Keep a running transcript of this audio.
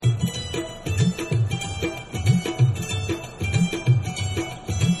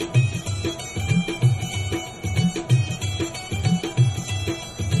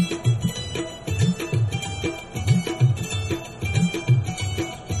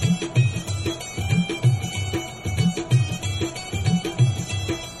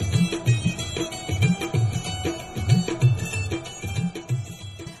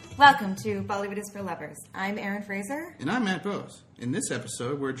to Bollywood is for Lovers. I'm Erin Fraser. And I'm Matt Bose. In this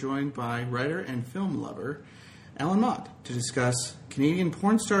episode, we're joined by writer and film lover Allan Mott to discuss Canadian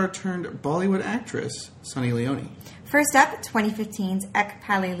porn star turned Bollywood actress Sunny Leone. First up, 2015's Ek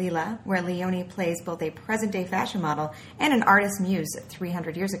Pale Leela, where Leone plays both a present-day fashion model and an artist muse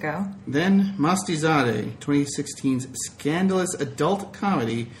 300 years ago. Then Masti Zade, 2016's scandalous adult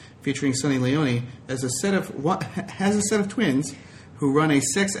comedy featuring Sunny Leone has a set of twins who run a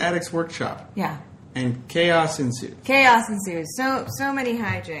sex addicts workshop. Yeah. And chaos ensues. Chaos ensues. So many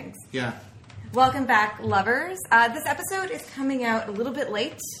hijinks. Yeah. Welcome back, lovers. This episode is coming out a little bit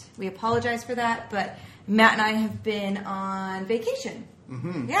late. We apologize for that, but Matt and I have been on vacation.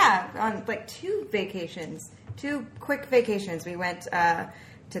 Mm-hmm. Yeah, on like two quick vacations. We went to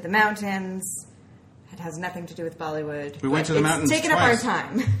the mountains. It has nothing to do with Bollywood. We went to the mountains taking twice. up our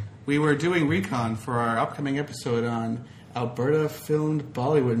time. We were doing recon for our upcoming episode on Alberta-filmed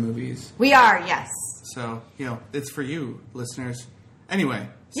Bollywood movies. We are, yes. So, it's for you, listeners. Anyway.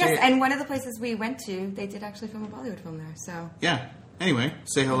 Yes, and one of the places we went to, they did actually film a Bollywood film there, so... Yeah. Anyway,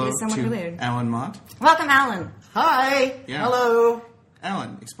 say hello to related. Allan Mott. Welcome, Allan. Hi. Yeah. Hello.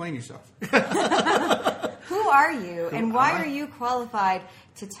 Allan, explain yourself. Who are you, and why are you qualified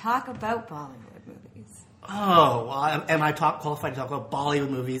to talk about Bollywood movies? Oh, well, am I qualified to talk about Bollywood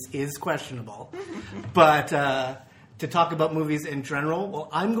movies is questionable. But to talk about movies in general, well,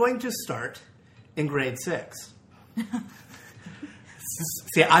 I'm going to start in grade 6.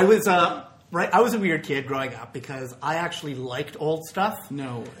 See, I was a weird kid growing up because I actually liked old stuff.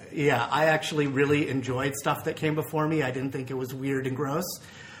 No way. Yeah, I actually really enjoyed stuff that came before me. I didn't think it was weird and gross.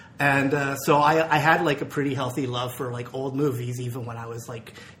 And so I had like a pretty healthy love for like old movies even when I was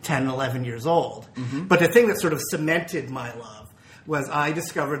like 10, 11 years old. Mm-hmm. But the thing that sort of cemented my love was I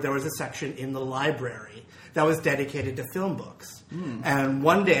discovered there was a section in the library that was dedicated to film books. Mm. And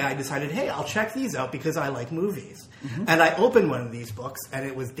one day I decided, hey, I'll check these out because I like movies. Mm-hmm. And I opened one of these books, and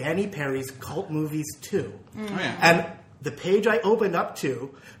it was Danny Perry's Cult Movies 2. Mm. Oh, yeah. And the page I opened up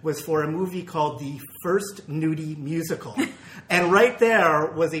to was for a movie called The First Nudie Musical. And right there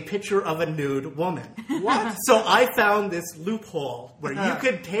was a picture of a nude woman. What? So I found this loophole where you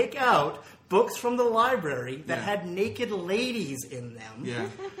could take out books from the library that had naked ladies in them. Yeah.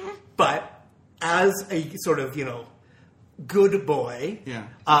 But as a sort of, good boy,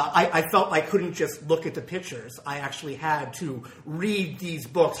 I felt I couldn't just look at the pictures. I actually had to read these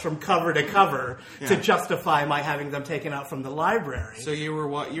books from cover to cover to justify my having them taken out from the library. So you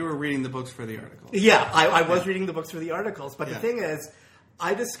were reading the books for the articles. Yeah, I was reading the books for the articles. But the thing is,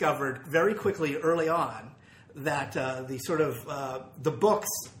 I discovered very quickly early on that the books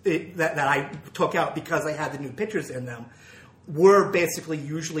that I took out because I had the new pictures in them were basically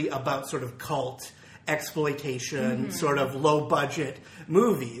usually about sort of cult exploitation, sort of low-budget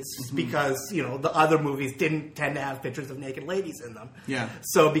movies because, the other movies didn't tend to have pictures of naked ladies in them. Yeah.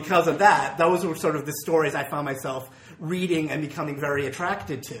 So because of that, those were sort of the stories I found myself reading and becoming very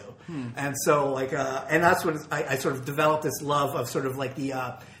attracted to. And so, and that's when I sort of developed this love of sort of like the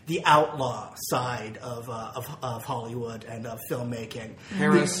outlaw side of Hollywood and of filmmaking.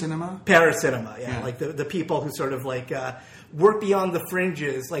 Paracinema? Paracinema, yeah. Like the people who sort of work beyond the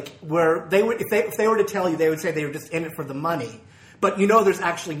fringes, like where they would, if they were to tell you, they would say they were just in it for the money. But there's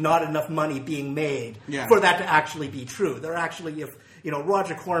actually not enough money being made for that to actually be true. They're actually, if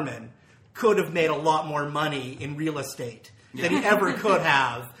Roger Corman could have made a lot more money in real estate than he ever could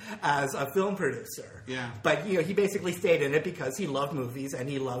have as a film producer. Yeah. But he basically stayed in it because he loved movies and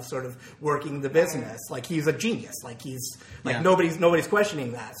he loved sort of working the business. Like he's a genius. Like he's nobody's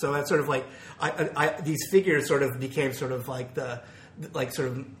questioning that. So that's sort of like these figures sort of became sort of like sort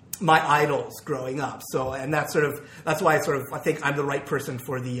of my idols growing up. So and that's why I think I'm the right person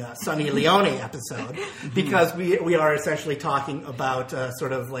for the Sunny Leone episode because we are essentially talking about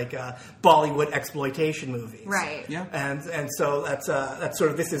sort of like Bollywood exploitation movies. Right. Yeah. And so that's sort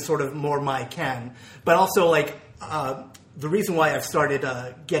of this is sort of more my ken. But also the reason why I've started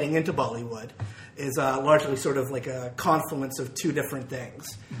getting into Bollywood is largely sort of like a confluence of two different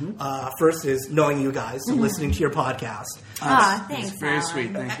things. Mm-hmm. First is knowing you guys, so listening to your podcast. Thanks, It's very Allan.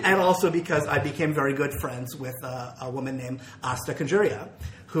 sweet, thank you. And also because I became very good friends with a woman named Asta Kanjuria,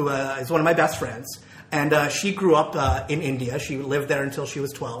 who is one of my best friends. And she grew up in India. She lived there until she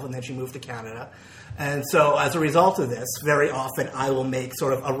was 12, and then she moved to Canada. And so as a result of this, very often I will make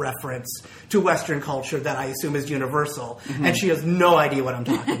sort of a reference to Western culture that I assume is universal, and she has no idea what I'm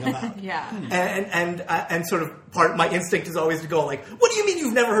talking about. Yeah. And sort of my instinct is always to go like, what do you mean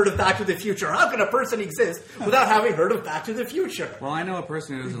you've never heard of Back to the Future? How can a person exist without having heard of Back to the Future? Well, I know a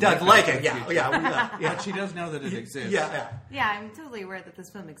person who doesn't like it. Yeah. But she does know that it exists. Yeah, I'm totally aware that this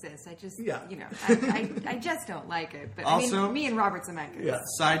film exists. I just, Yeah. I just don't like it. But Also- I mean, me and Robert Zemeckis. Yeah.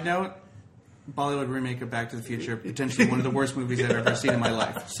 Side note, Bollywood remake of Back to the Future, potentially one of the worst movies I've ever seen in my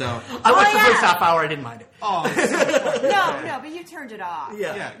life. So I watched the first half hour. I didn't mind it. Oh, it's so No, but you turned it off.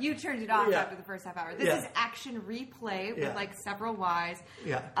 Yeah. You turned it off Yeah. after the first half hour. This Yeah. is action replay Yeah. with like several Ys.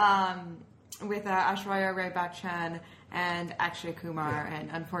 Yeah. With Aishwarya Rai Bachchan and Akshay Kumar, and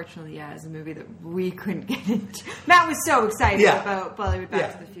unfortunately, it's a movie that we couldn't get into. Matt was so excited about Bollywood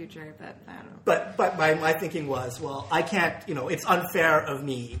Back to the Future, but I don't know. But my thinking was, well, I can't, it's unfair of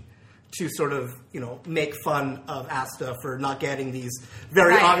me to sort of, make fun of Asta for not getting these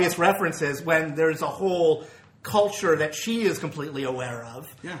very obvious references when there's a whole culture that she is completely aware of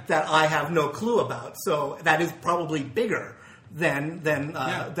that I have no clue about. So that is probably bigger than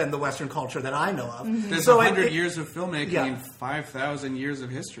the Western culture that I know of. There's so 100 years of filmmaking Yeah. and 5,000 years of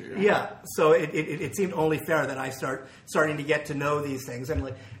history. Right? Yeah, so it seemed only fair that I starting to get to know these things, and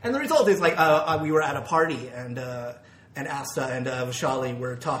the result is we were at a party and Asta and Vishali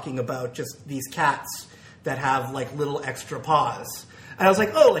were talking about just these cats that have like little extra paws. And I was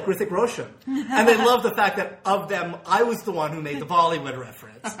like, oh, like Hrithik Roshan. And they love the fact that of them, I was the one who made the Bollywood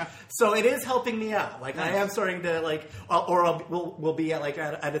reference. So it is helping me out. Like, I am starting to, we'll be at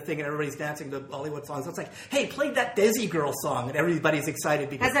a thing and everybody's dancing to Bollywood songs. So it's like, hey, play that Desi Girl song. And everybody's excited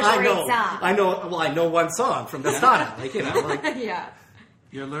because That's a great song. I know one song from Dastana. Yeah.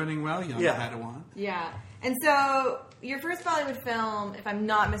 You're learning well, young Padawan. Yeah. And so, your first Bollywood film, if I'm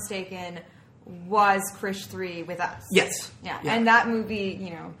not mistaken, was Krish 3 with us. Yes. Yeah. And that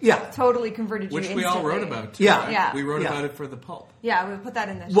movie, totally converted you Which instantly. we all wrote about, too. Yeah. Right? Yeah. We wrote about it for The Pulp. Yeah, we put that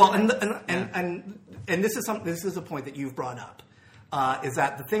in the Well, show. and this is a point that you've brought up, is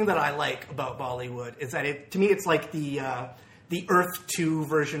that the thing that I like about Bollywood is that to me it's like the Earth 2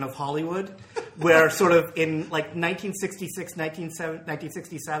 version of Hollywood, where sort of in like 1966,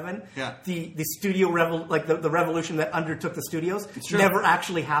 1967, the studio the revolution that undertook the studios never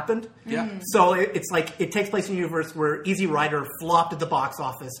actually happened. Yeah. So it's like it takes place in a universe where Easy Rider flopped at the box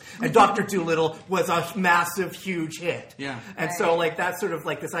office and Dr. Dolittle was a massive, huge hit. Yeah. And so like that's sort of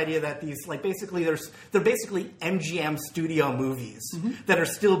like this idea that these they're basically MGM studio movies that are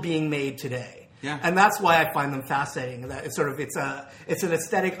still being made today. Yeah. And that's why I find them fascinating. That it's an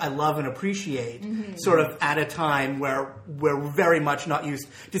aesthetic I love and appreciate, sort of at a time where we're very much not used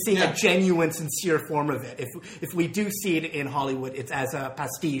to seeing a genuine, sincere form of it. If we do see it in Hollywood, it's as a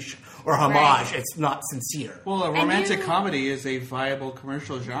pastiche or homage. Right. It's not sincere. Well, a romantic comedy is a viable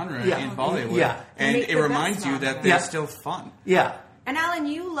commercial genre in Bollywood. Yeah. And Make it the reminds best you of that them. they're still fun. Yeah. And Allan,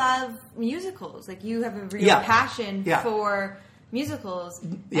 you love musicals. Like, you have a real passion for musicals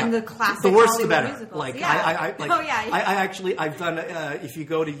and the classic the worse Hollywood the better. musicals. Like I I've done if you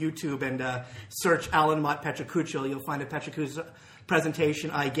go to YouTube and search Allan Mott Petrakuchil, you'll find a Petrakuchil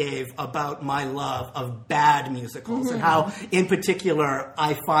presentation I gave about my love of bad musicals and how in particular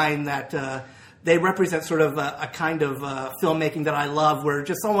I find that they represent sort of a kind of filmmaking that I love, where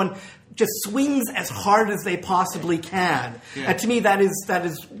just someone just swings as hard as they possibly can. And to me that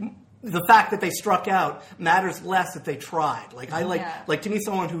is the fact that they struck out matters less that they tried. Like I like to me,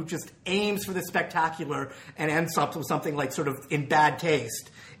 someone who just aims for the spectacular and ends up with something like sort of in bad taste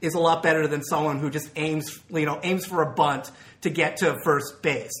is a lot better than someone who just aims for a bunt to get to first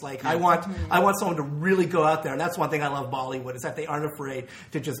base. Like I want someone to really go out there, and that's one thing I love Bollywood is that they aren't afraid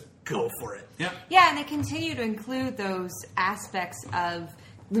to just go for it. Yeah, and they continue to include those aspects of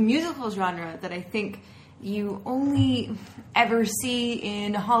the musical genre that I think you only ever see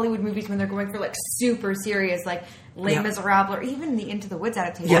in Hollywood movies when they're going for like super serious, like Les Miserables, or even the Into the Woods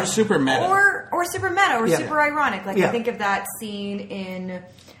adaptation, or super meta, or super meta, or super ironic. Like I think of that scene in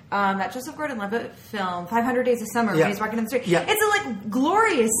that Joseph Gordon-Levitt film, 500 Days of Summer, when he's walking down the street. It's a like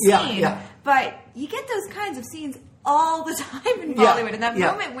glorious scene, but you get those kinds of scenes all the time in Bollywood, and that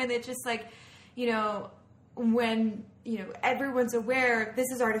moment when it's just like, when everyone's aware this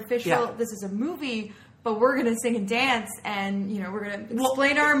is artificial, this is a movie. But we're going to sing and dance, and we're going to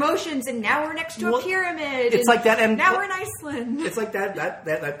explain our emotions. And now we're next to a pyramid. It's like that, and now we're in Iceland. It's like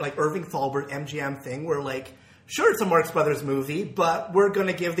that like Irving Thalberg MGM thing, where like sure, it's a Marx Brothers movie, but we're going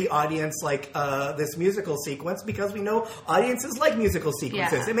to give the audience like this musical sequence because we know audiences like musical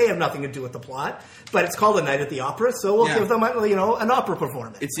sequences. It may have nothing to do with the plot, but it's called A Night at the Opera, so we'll give them an opera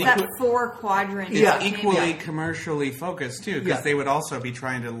performance. It's that 4-quadrant. It's equally commercially focused too, because they would also be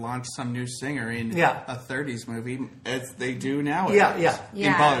trying to launch some new singer in a 30s movie, as they do nowadays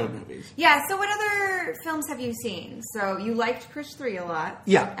in Bollywood movies. Yeah. So what other films have you seen? So you liked Krish 3 a lot.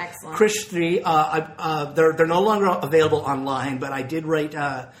 Yeah, excellent. Krish 3. They're no longer available online, but I did write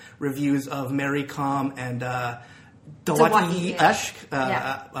reviews of Mary Com and Dawati Ishq.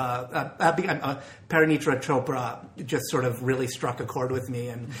 Parinitra Chopra just sort of really struck a chord with me.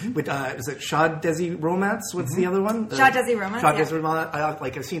 And with is it Shad Desi Romance? What's the other one? Shad Desi Romance. Shad Desi Romance.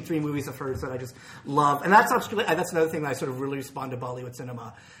 I've seen 3 movies of hers that I just love, and that's another thing that I sort of really respond to Bollywood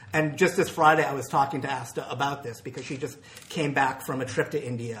cinema. And just this Friday, I was talking to Asta about this because she just came back from a trip to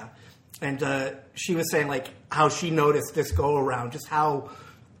India. And she was saying, like, how she noticed this go around, just how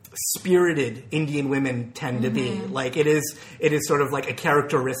spirited Indian women tend to be. Like, it is sort of like a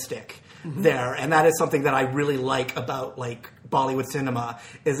characteristic there. And that is something that I really like about, like, Bollywood cinema,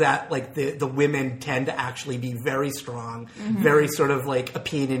 is that, like, the women tend to actually be very strong, very sort of, like,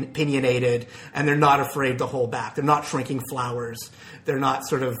 opinionated, and they're not afraid to hold back. They're not shrinking flowers. They're not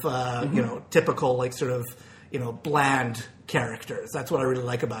sort of, typical, like, sort of, bland characters. That's what I really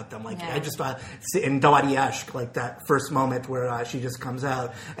like about them. Like, I just in Dawati Ishq, like that first moment where she just comes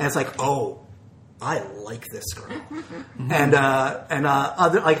out, and it's like, oh, I like this girl. And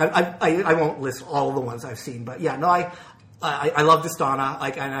other, like, I won't list all of the ones I've seen, but I love Dostana.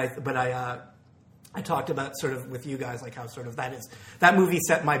 Like, I talked about sort of with you guys, like how sort of that movie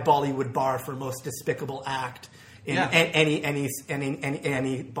set my Bollywood bar for most despicable act in any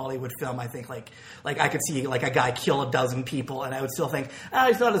Bollywood film. I think like I could see like a guy kill a dozen people, and I would still think,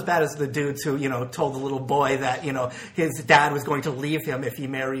 he's not as bad as the dudes who told the little boy that his dad was going to leave him if he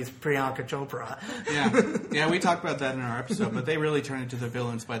marries Priyanka Chopra. We talked about that in our episode, but they really turn into the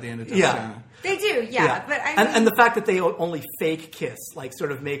villains by the end of Dostana. Yeah, they do. Yeah. But and the fact that they only fake kiss like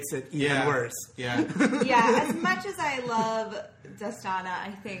sort of makes it even worse. Yeah. As much as I love Dostana,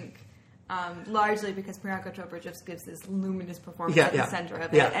 I think. Largely because Priyanka Chopra just gives this luminous performance at the center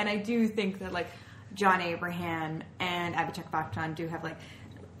of it. And I do think that, like, John Abraham and Abhishek Bachchan do have, like,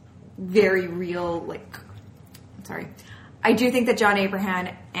 very real, like... Sorry. I do think that John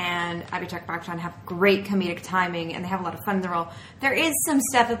Abraham and Abhishek Bachchan have great comedic timing, and they have a lot of fun in the role. There is some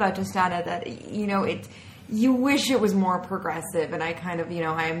stuff about Dostana that, you wish it was more progressive, and I kind of,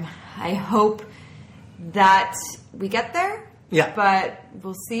 I hope that we get there. Yeah, but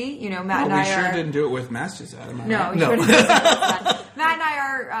we'll see. Matt and I sure didn't do it with Masters-Adam. No. Sure didn't do it with Matt and I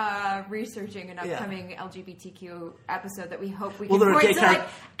are researching an upcoming LGBTQ episode that we hope we can point to like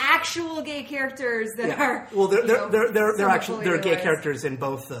actual gay characters that are. Well, they're actually gay characters in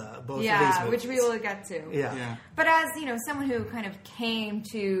both of these movies, which we will get to. Yeah. But as someone who kind of came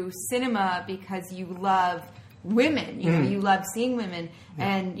to cinema because you love women, you love seeing women,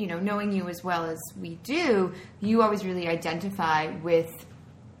 and knowing you as well as we do, you always really identify with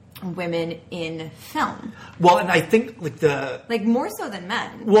women in film. Well, and I think more so than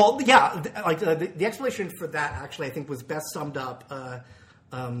men. Well, yeah, like the explanation for that actually I think was best summed up. A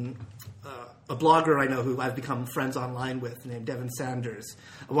blogger I know who I've become friends online with named Devin Sanders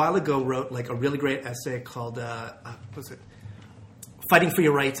a while ago wrote like a really great essay called "Fighting for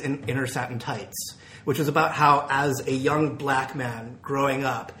Your Rights in Inner Satin Tights," which was about how, as a young black man growing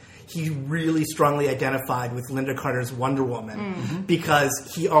up, he really strongly identified with Linda Carter's Wonder Woman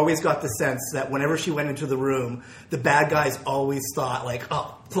because he always got the sense that whenever she went into the room, the bad guys always thought, like,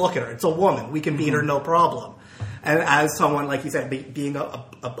 oh, look at her, it's a woman, we can beat her, no problem. And as someone, like you said, being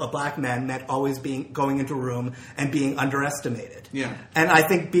a black man meant always going into a room and being underestimated. Yeah. And I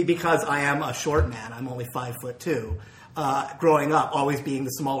think because I am a short man, I'm only 5'2", growing up, always being the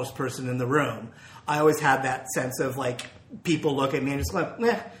smallest person in the room, I always had that sense of like people look at me and just like,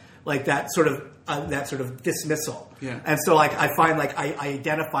 meh, like that sort of dismissal. Yeah. And so like I find like I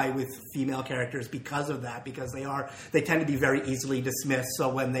identify with female characters because of that, because they tend to be very easily dismissed. So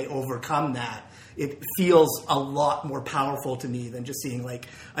when they overcome that, it feels a lot more powerful to me than just seeing like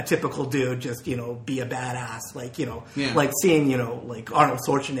a typical dude just be a badass, like like seeing like Arnold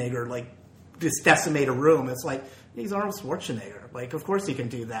Schwarzenegger like just decimate a room. It's like, he's Arnold Schwarzenegger. Like, of course he can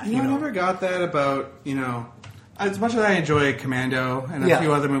do that. I never got that about, as much as I enjoy Commando and a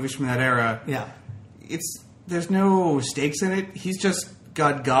few other movies from that era, there's no stakes in it. He's just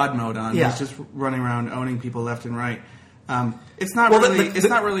got God mode on. He's just running around owning people left and right. It's not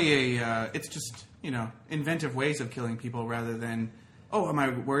it's just, inventive ways of killing people rather than oh, am I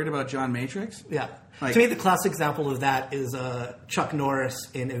worried about John Matrix? Yeah. To me, the classic example of that is Chuck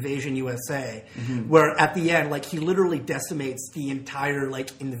Norris in Invasion USA, where at the end, like, he literally decimates the entire,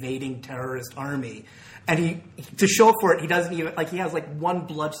 like, invading terrorist army. And to show for it, he doesn't even, like, he has, like, one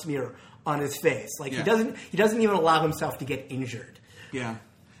blood smear on his face. Like, he doesn't even allow himself to get injured. Yeah.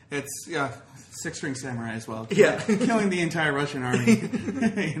 It's, Six-String Samurai as well. Yeah. Killing the entire Russian army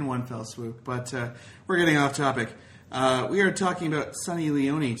in one fell swoop. But we're getting off topic. We are talking about Sunny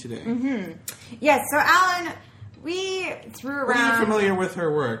Leone today. Mm-hmm. Yes, so Allan, we threw around... Were you familiar with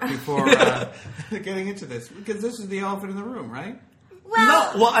her work before getting into this? Because this is the elephant in the room, right?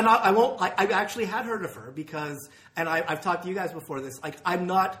 Well, and I won't. I've actually had heard of her because, and I've talked to you guys before this. Like, I'm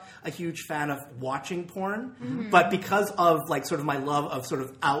not a huge fan of watching porn, but because of, like, sort of my love of sort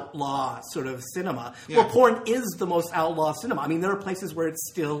of outlaw sort of cinema. Yeah. Well, porn is the most outlaw cinema. I mean, there are places where it's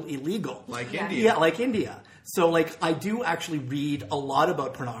still illegal, like India. Yeah, like India. So, like, I do actually read a lot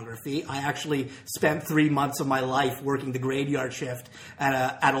about pornography. I actually spent 3 months of my life working the graveyard shift at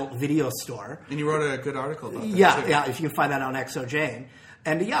an adult video store. And you wrote a good article about that. Yeah, if you can find that on XOJane.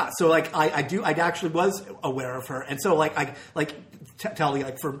 And so, like, I actually was aware of her. And so, like, tell you,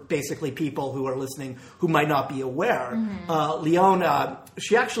 like, for basically people who are listening who might not be aware, Leone,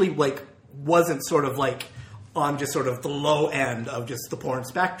 she actually, like, wasn't sort of, like, on just sort of the low end of just the porn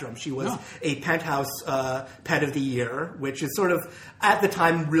spectrum. She was a Penthouse Pet of the Year, which is sort of, at the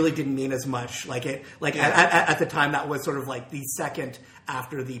time, really didn't mean as much. Like, at the time, that was sort of like the second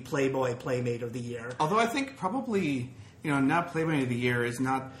after the Playboy Playmate of the Year. Although I think probably, now Playmate of the Year is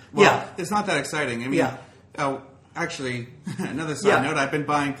not, it's not that exciting. I mean, actually, another side note, I've been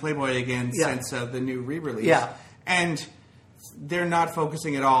buying Playboy again since the new re-release. Yeah. And they're not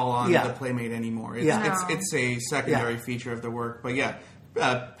focusing at all on the Playmate anymore. It's a secondary feature of the work.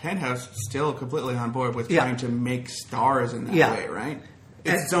 But Penthouse still completely on board with trying to make stars in that way, right?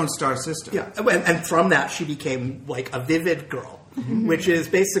 It's its own star system. Yeah, and from that she became like a Vivid girl, which is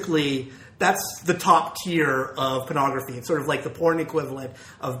basically... That's the top tier of pornography. It's sort of like the porn equivalent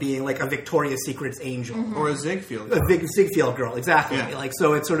of being like a Victoria's Secret's angel. Or a Ziegfeld girl. A Ziegfeld girl, exactly. Yeah. Like,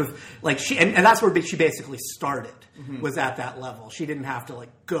 so it's sort of like she, and that's where she basically started, was at that level. She didn't have to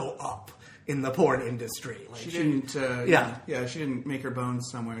like go up in the porn industry. Like, she didn't, she didn't make her bones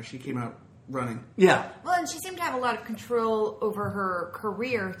somewhere. She came out running. Yeah. Well, and she seemed to have a lot of control over her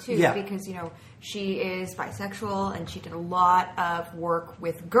career, too, because, she is bisexual and she did a lot of work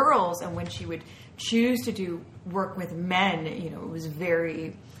with girls, and when she would choose to do work with men, it was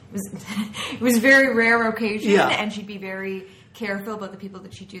very rare occasion, and she'd be very careful about the people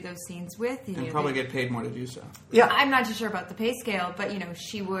that she'd do those scenes with. And probably get paid more to do so. Yeah. I'm not too sure about the pay scale, but,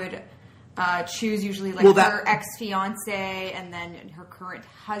 she would... choose usually her ex-fiance and then her current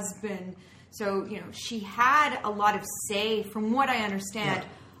husband. So, she had a lot of say, from what I understand,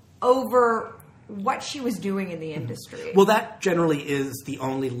 over what she was doing in the industry. Well, that generally is the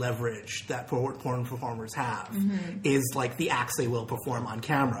only leverage that porn performers have, is like the acts they will perform on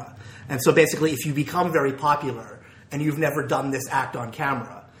camera. And so basically, if you become very popular and you've never done this act on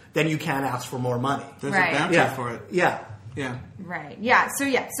camera, then you can't ask for more money. There's a bounty for it. Yeah. Yeah. Right. Yeah.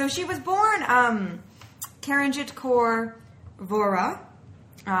 So she was born Karanjit Kaur Vora.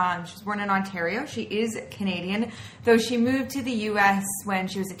 She was born in Ontario. She is Canadian, though she moved to the U.S. when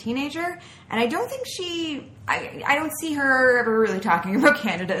she was a teenager. And I don't think I don't see her ever really talking about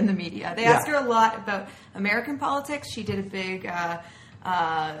Canada in the media. They asked her a lot about American politics. She did a big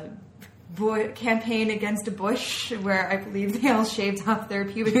campaign against Bush, where I believe they all shaved off their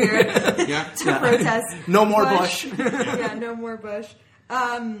pubic hair to protest. No more Bush. No more Bush.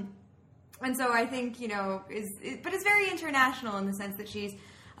 And so I think, but it's very international in the sense that she's,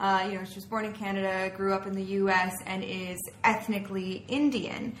 she was born in Canada, grew up in the U.S., and is ethnically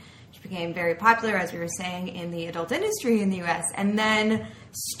Indian. She became very popular, as we were saying, in the adult industry in the U.S., and then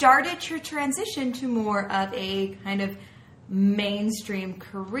started to transition to more of a kind of mainstream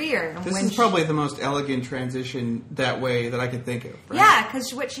career. This is probably the most elegant transition that way that I could think of. Right? Yeah,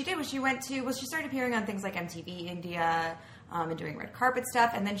 because what she did was she started appearing on things like MTV India, and doing red carpet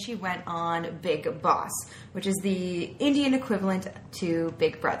stuff, and then she went on Big Boss, which is the Indian equivalent to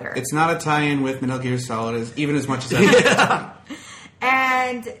Big Brother. It's not a tie-in with Metal Gear Solid, even as much as that.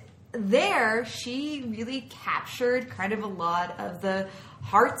 And there, she really captured kind of a lot of the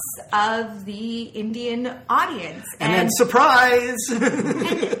hearts of the Indian audience. And then, surprise!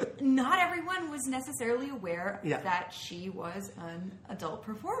 And not everyone was necessarily aware that she was an adult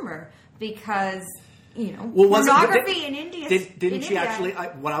performer, because... pornography in India. Didn't she actually?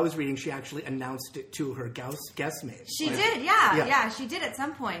 What I was reading, she actually announced it to her guestmates. She did, yeah, she did at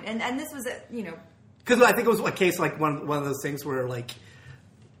some point, and this was Because I think it was a case like one of those things where like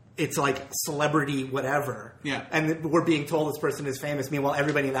it's like celebrity whatever. Yeah. And we're being told this person is famous. Meanwhile,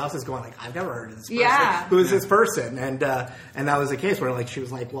 everybody in the house is going like, I've never heard of this person. Yeah. Who is this person? And that was the case where like she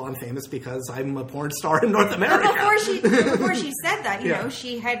was like, well, I'm famous because I'm a porn star in North America. But before she said that, you know,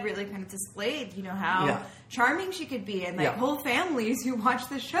 she had really kind of displayed, you know, how charming she could be. And like whole families who watched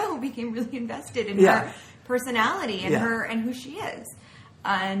the show became really invested in her personality and her and who she is.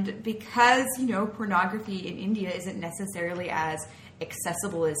 And because, you know, pornography in India isn't necessarily as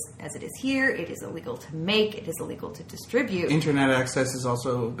accessible as it is here, it is illegal to make, it is illegal to distribute. Internet access is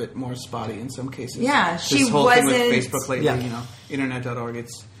also a bit more spotty in some cases. Yeah, this whole thing with Facebook lately, you know, internet.org,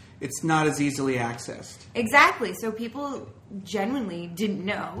 it's not as easily accessed. Exactly. So people genuinely didn't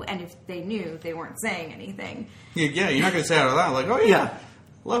know, and if they knew, they weren't saying anything. Yeah, you're not going to say it out loud, like, oh yeah,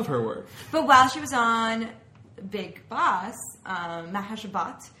 love her work. But while she was on Big Boss, Mahesh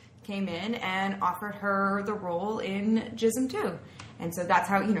Bhatt came in and offered her the role in Jism 2. And so that's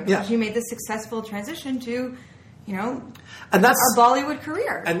how, you know, she made the successful transition to, you know, and that's our Bollywood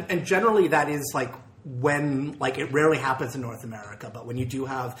career. And generally that is like when, like, it rarely happens in North America, but when you do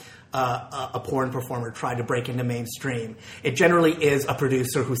have a porn performer try to break into mainstream, it generally is a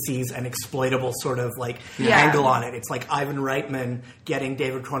producer who sees an exploitable sort of like angle on it. It's like Ivan Reitman getting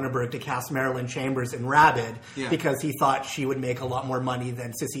David Cronenberg to cast Marilyn Chambers in Rabid because he thought she would make a lot more money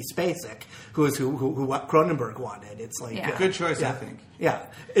than Sissy Spacek, who Cronenberg wanted. It's like good choice, I think. Yeah,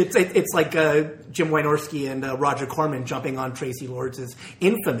 it's like Jim Wynorski and Roger Corman jumping on Tracy Lords'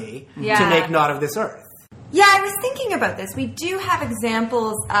 infamy to make Not of This Earth. Yeah, I was thinking about this. We do have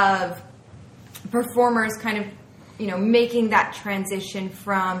examples of performers kind of, you know, making that transition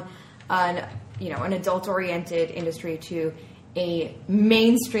from an adult-oriented industry to a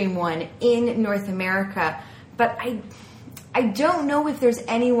mainstream one in North America. But I don't know if there's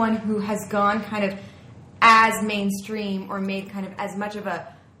anyone who has gone kind of as mainstream or made kind of as much of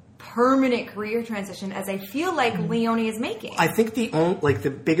a permanent career transition as I feel like Leone is making. I think the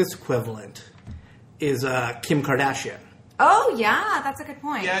biggest equivalent is Kim Kardashian. Oh, yeah, that's a good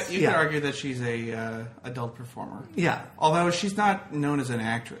point. Yeah, you could argue that she's a adult performer. Yeah. Although she's not known as an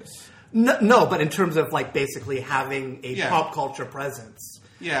actress. No, but in terms of like basically having a pop culture presence.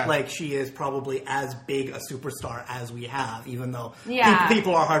 Yeah. Like she is probably as big a superstar as we have, even though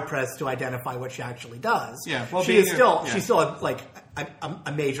people are hard pressed to identify what she actually does. Yeah. Well, she's still like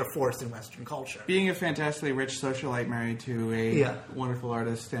a major force in Western culture. Being a fantastically rich socialite married to a wonderful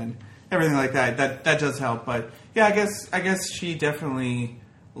artist and everything like that does help. But yeah, I guess she definitely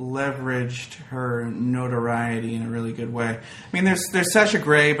leveraged her notoriety in a really good way. I mean, there's Sasha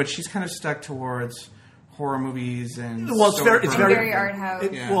Grey, but she's kind of stuck towards horror movies and it's very art house.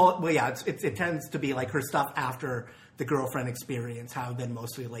 It tends to be like her stuff after the Girlfriend Experience have been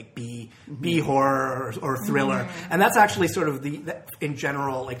mostly like B horror or thriller, and that's actually sort of in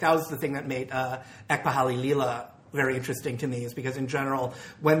general, like that was the thing that made Ekpahali Leela very interesting to me, is because in general,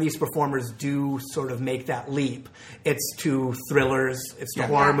 when these performers do sort of make that leap, it's to thrillers, it's to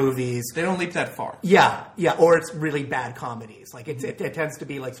horror movies. They don't leap that far. Yeah, or it's really bad comedies. Like it tends to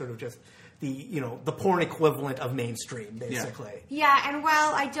be like sort of just the porn equivalent of mainstream, basically. Yeah, and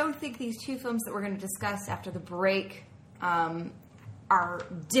while I don't think these two films that we're going to discuss after the break are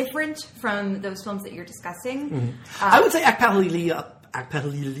different from those films that you're discussing, I would say Ekpahali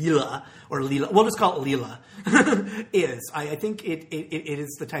Leela, or Leela, we'll just call it Leela, I think it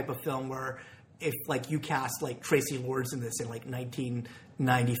is the type of film where if like you cast like Tracy Lords in this in like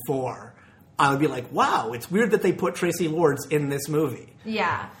 1994, I would be like, wow, it's weird that they put Tracy Lords in this movie.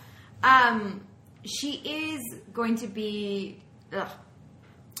 Yeah. She is going to be, I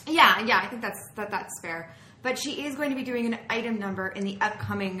think that's fair. But she is going to be doing an item number in the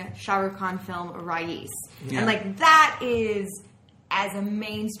upcoming Shah Rukh Khan film, Rais. Yeah. And like that is as a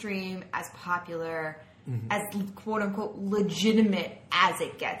mainstream, as popular, as quote unquote legitimate as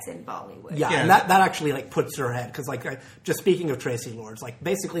it gets in Bollywood. Yeah, and that actually like puts her ahead, because like just speaking of Tracy Lords, like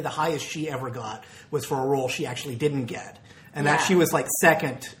basically the highest she ever got was for a role she actually didn't get. And that she was like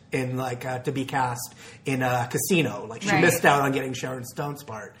second in like to be cast in Casino. Like she missed out on getting Sharon Stone's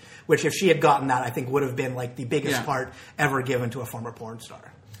part, which if she had gotten that, I think would have been like the biggest part ever given to a former porn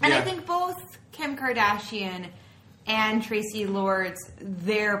star. And I think both Kim Kardashian and Tracy Lords,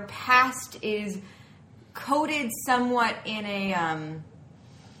 their past is coded somewhat in a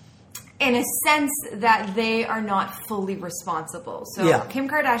sense that they are not fully responsible. So Kim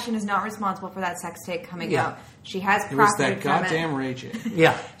Kardashian is not responsible for that sex tape coming out. She has profited from it. It was that goddamn raging.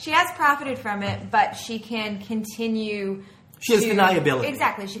 She has profited from it, but she can continue. She has deniability.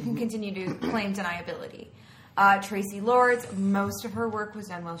 Exactly. She can continue to claim deniability. Tracy Lords, most of her work was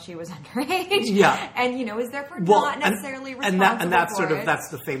done while she was underage. Yeah. And, is therefore not necessarily responsible for it. That's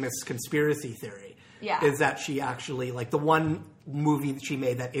the famous conspiracy theory. Yeah. Is that she actually, like, the one movie that she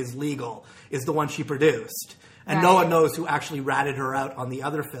made that is legal is the one she produced. And no one knows who actually ratted her out on the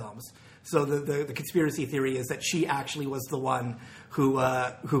other films. So the conspiracy theory is that she actually was the one who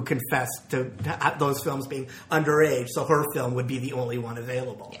confessed to those films being underage, so her film would be the only one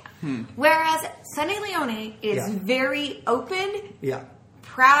available. Yeah. Whereas Sunny Leone is very open,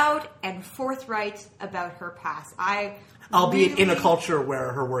 proud, and forthright about her past. Albeit in a culture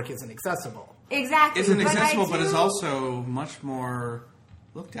where her work isn't accessible. Exactly. Isn't accessible, but is also much more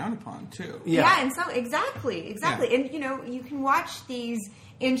looked down upon, too. Yeah, and so exactly. Yeah. And, you can watch these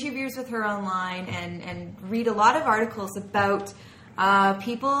interviews with her online and read a lot of articles about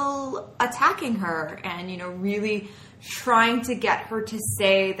people attacking her and, really trying to get her to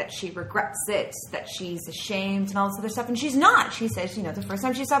say that she regrets it, that she's ashamed and all this other stuff. And she's not. She says, the first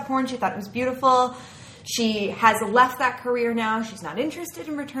time she saw porn, she thought it was beautiful. She has left that career now. She's not interested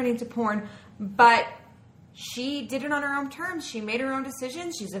in returning to porn, but she did it on her own terms. She made her own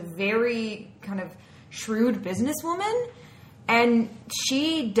decisions. She's a very kind of shrewd businesswoman. And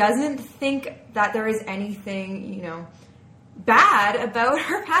she doesn't think that there is anything, bad about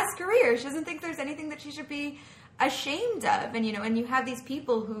her past career. She doesn't think there's anything that she should be ashamed of. And, and you have these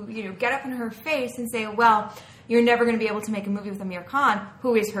people who, get up in her face and say, well, you're never going to be able to make a movie with Amir Khan,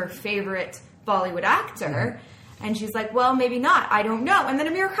 who is her favorite Bollywood actor. Mm-hmm. And she's like, well, maybe not. I don't know. And then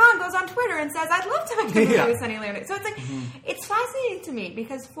Amir Khan goes on Twitter and says, I'd love to make a movie with Sunny Leone. So it's like, it's fascinating to me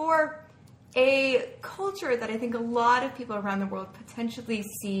because for a culture that I think a lot of people around the world potentially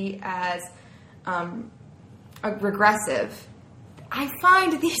see as regressive, I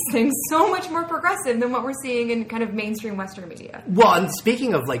find these things so much more progressive than what we're seeing in kind of mainstream Western media. Well, and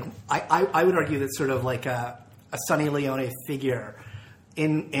speaking of, like, I would argue that sort of like a Sunny Leone figure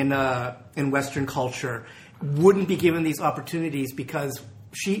in Western culture wouldn't be given these opportunities because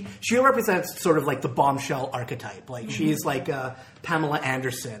she represents sort of like the bombshell archetype. Like, she's like Pamela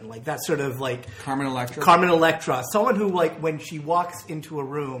Anderson, like that sort of like Carmen Electra, someone who, like, when she walks into a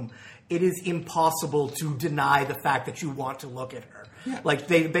room, it is impossible to deny the fact that you want to look at her. Yeah. Like,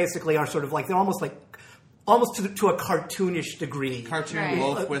 they basically are sort of like, they're almost to a cartoonish degree. Cartoon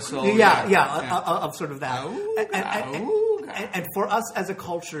wolf whistle. Of sort of that. And for us as a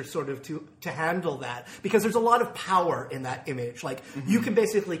culture sort of to handle that, because there's a lot of power in that image. Like, you can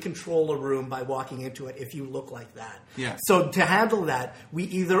basically control a room by walking into it if you look like that. Yeah. So to handle that, we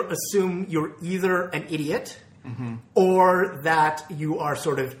either assume you're either an idiot or that you are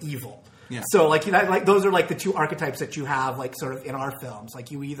sort of evil. Yeah. So, like, like those are like the two archetypes that you have, like, sort of in our films.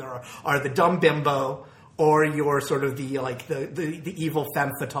 Like, you either are the dumb bimbo or you're sort of the evil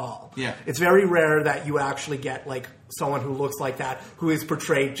femme fatale. Yeah. It's very rare that you actually get, like, someone who looks like that, who is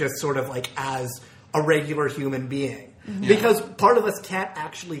portrayed just sort of like as a regular human being. Yeah. Because part of us can't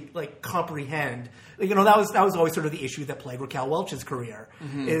actually, like, comprehend. That was always sort of the issue that plagued Raquel Welch's career,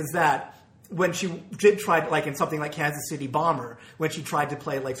 is that when she did try, like, in something like Kansas City Bomber, when she tried to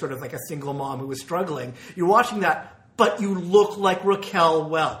play, like, sort of like a single mom who was struggling, you're watching that, but you look like Raquel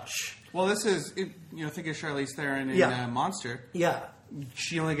Welch. Well, this is, think of Charlize Theron in Monster. Yeah.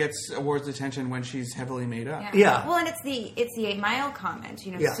 She only gets awards attention when she's heavily made up. Yeah. Well, and it's the 8 Mile comment.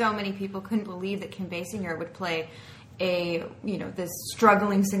 So many people couldn't believe that Kim Basinger would play this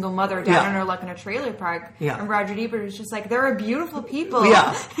struggling single mother down on her luck in a trailer park. Yeah. And Roger Ebert was just like, there are beautiful people in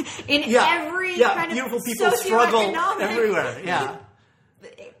every kind of beautiful people struggle everywhere. Yeah.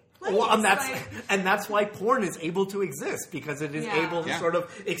 Well, and that's why porn is able to exist, because it is able to sort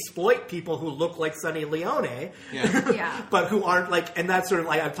of exploit people who look like Sunny Leone, but who aren't, like, and that's sort of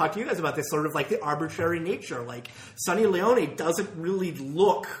like, I've talked to you guys about this, sort of like the arbitrary nature. Like, Sunny Leone doesn't really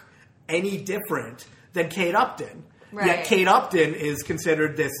look any different than Kate Upton. Right. Yet Kate Upton is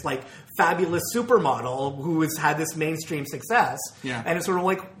considered this, like, fabulous supermodel who has had this mainstream success. Yeah. And it's sort of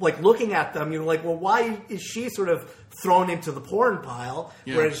like looking at them, you're like, well, why is she sort of thrown into the porn pile,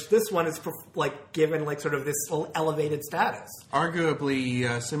 whereas this one is, like, given, like, sort of this elevated status?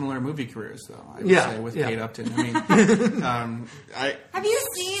 Arguably similar movie careers, though, I would say, with Kate Upton. I mean, have you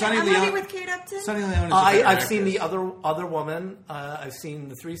seen a movie with Kate Upton? Sunny Leone is I've seen The Other Woman. I've seen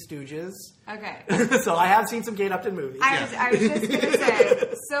The Three Stooges. Okay. So I have seen some Kate Upton movies. I was just going to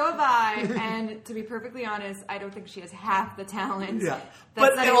say, so have I. And to be perfectly honest, I don't think she has half the talent. Yeah.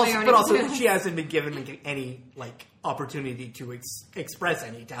 But also she hasn't been given any, like, opportunity to express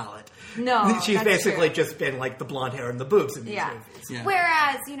any talent. No, she's basically just been, like, the blonde hair and the boobs in these movies. Yeah.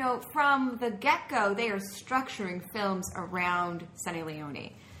 Whereas, from the get-go, they are structuring films around Sunny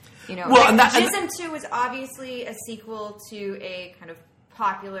Leone. Jism 2 is obviously a sequel to a kind of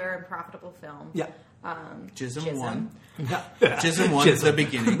popular and profitable film. Yeah. Jism 1. Jism 1 is the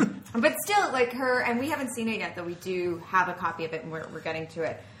beginning. But still, like her, and we haven't seen it yet, though we do have a copy of it and we're getting to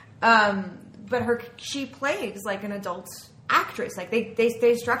it. But she plays like an adult actress. Like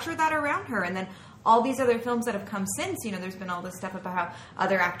they structure that around her, and then all these other films that have come since, there's been all this stuff about how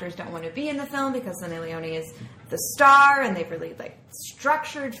other actors don't want to be in the film because Sunny Leone is the star, and they've really like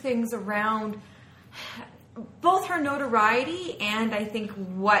structured things around both her notoriety and I think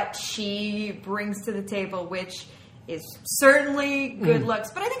what she brings to the table, which is certainly good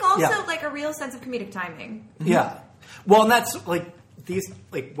looks, but I think also like a real sense of comedic timing. Yeah. Well, and that's like these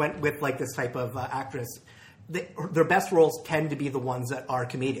like went with like this type of actress. Their best roles tend to be the ones that are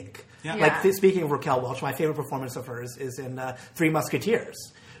comedic. Yeah. Like speaking of Raquel Welch, my favorite performance of hers is in Three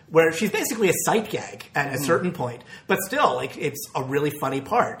Musketeers, where she's basically a sight gag at a certain point, but still, like it's a really funny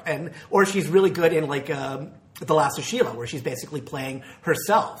part. Or she's really good in like The Last of Sheila, where she's basically playing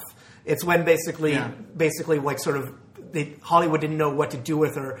herself. It's when basically like sort of Hollywood didn't know what to do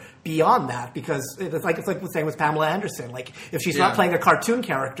with her beyond that, because it's like the same with Pamela Anderson. Like if she's not playing a cartoon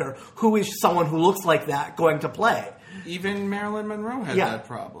character, who is someone who looks like that going to play? Even Marilyn Monroe had that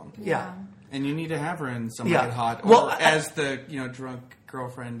problem. Yeah. And you need to have her in Somebody Hot, or as the drunk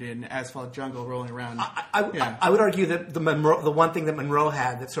girlfriend in Asphalt Jungle rolling around. I would argue that the one thing that Monroe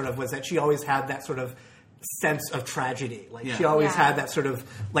had that sort of was that she always had that sort of sense of tragedy. Like she always had that sort of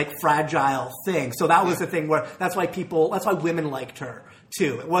like fragile thing. So that was the thing where that's why women liked her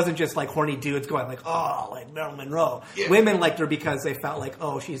too. It wasn't just like horny dudes going like, oh, like Marilyn Monroe. Yeah. Women liked her because they felt like,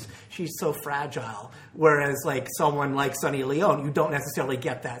 oh, she's so fragile. Whereas like someone like Sunny Leone, you don't necessarily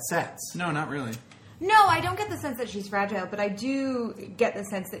get that sense. No, not really. No, I don't get the sense that she's fragile, but I do get the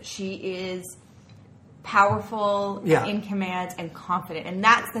sense that she is powerful, in command, and confident. And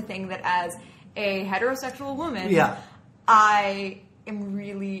that's the thing that as a heterosexual woman, I am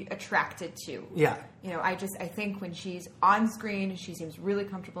really attracted to. Yeah. I think when she's on screen, she seems really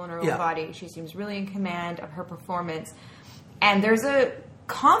comfortable in her own body. She seems really in command of her performance. And there's a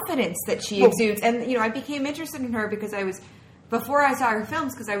confidence that she exudes. And, I became interested in her because before I saw her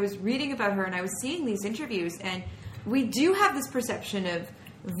films, because I was reading about her and I was seeing these interviews. And we do have this perception of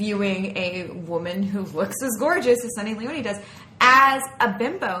viewing a woman who looks as gorgeous as Sunny Leone does as a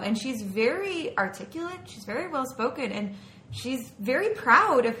bimbo. And she's very articulate. She's very well-spoken. And she's very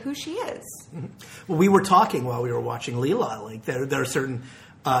proud of who she is. Well, we were talking while we were watching Leela. Like there are certain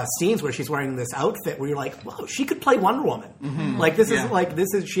scenes where she's wearing this outfit where you're like, "Whoa, she could play Wonder Woman." Mm-hmm. Like this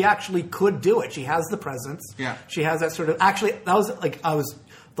is she actually could do it. She has the presence. Yeah, she has that sort of. Actually, that was like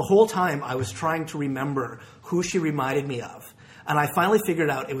the whole time I was trying to remember who she reminded me of, and I finally figured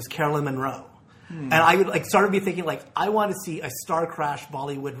out it was Marilyn Monroe. And I would started me thinking I want to see a Star Crash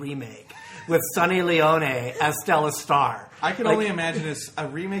Bollywood remake with Sunny Leone as Stella Star. I could only imagine a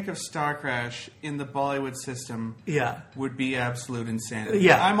remake of Star Crash in the Bollywood system would be absolute insanity.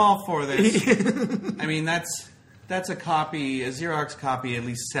 Yeah. I'm all for this. I mean, that's a copy, a Xerox copy, at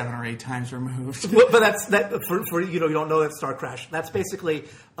least 7 or 8 times removed. But for you don't know that Star Crash. That's basically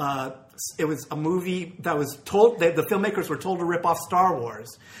it was a movie that was told. The filmmakers were told to rip off Star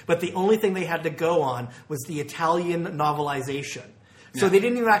Wars, but the only thing they had to go on was the Italian novelization. So they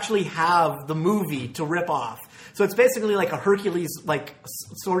didn't even actually have the movie to rip off. So it's basically like a Hercules,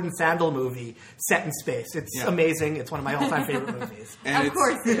 sword and sandal movie set in space. It's amazing. It's one of my all-time favorite movies. And of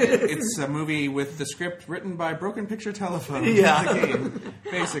course it is. It's a movie with the script written by Broken Picture Telephone. Yeah. The game,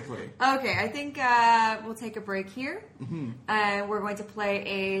 basically. Okay, I think we'll take a break here. Mm-hmm. We're going to play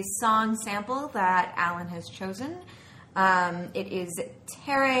a song sample that Allan has chosen. It is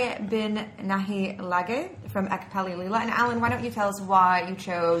Tere Bin Nahi Lage from Ekpali Leela. And Allan, why don't you tell us why you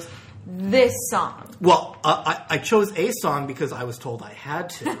chose this song? Well, I chose a song because I was told I had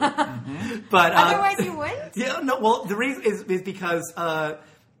to. Mm-hmm. But otherwise you wouldn't? Yeah, no. Well, the reason is because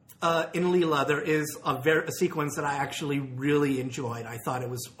in Leela there is a sequence that I actually really enjoyed. I thought it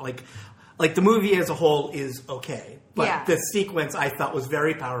was like the movie as a whole is okay, but the sequence I thought was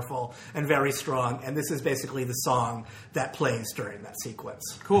very powerful and very strong, and this is basically the song that plays during that sequence.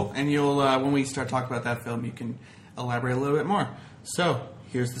 Cool. And you'll when we start talking about that film, you can elaborate a little bit more. So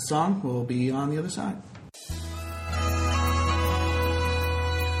here's the song. We'll be on the other side.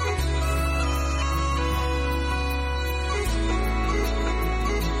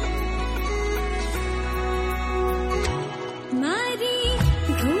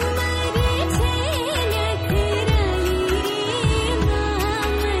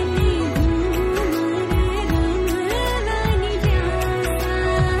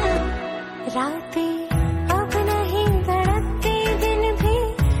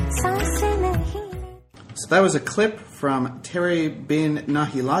 that was a clip from Tere Bin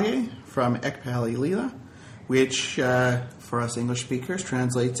Nahilage from Ekpali Leela, which, for us English speakers,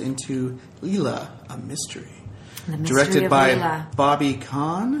 translates into Leela, a mystery. Directed by Leela. Bobby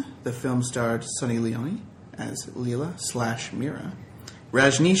Khan, the film starred Sunny Leone as Leela/Mira,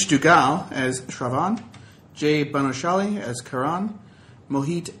 Rajneesh Dugal as Shravan, Jay Bhanushali as Karan,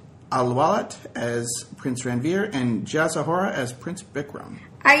 Mohit Alwalat as Prince Ranveer, and Jaz Ahura as Prince Bikram.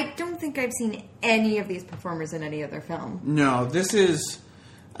 I don't think I've seen any of these performers in any other film. No, this is...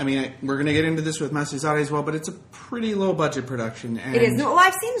 I mean, we're going to get into this with Masizade as well, but it's a pretty low-budget production. And it is. Well,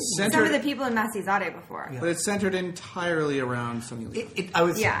 I've seen some of the people in Masizade before. Yeah. But it's centered entirely around Sunny Leone. I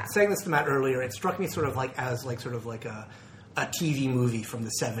was saying this to Matt earlier. It struck me sort of like as like sort of like a TV movie from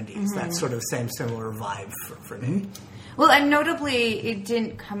the 70s. Mm-hmm. That sort of same similar vibe for me. Well, and notably, it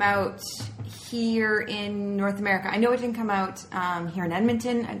didn't come out here in North America. I know it didn't come out here in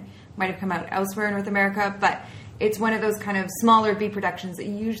Edmonton. It might have come out elsewhere in North America, but it's one of those kind of smaller B productions that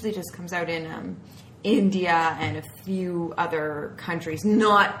usually just comes out in India and a few other countries,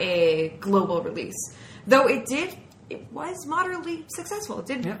 not a global release. Though it was moderately successful.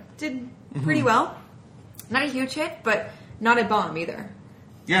 It did pretty well. Not a huge hit, but not a bomb either.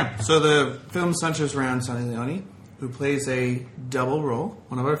 Yeah, so the film centers around Sunny Leone, who plays a double role,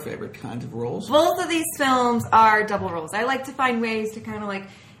 one of our favorite kinds of roles. Both of these films are double roles. I like to find ways to kind of like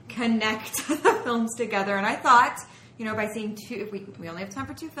connect the films together, and I thought, by seeing two, if we only have time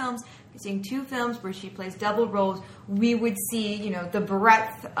for two films, by seeing two films where she plays double roles, we would see, the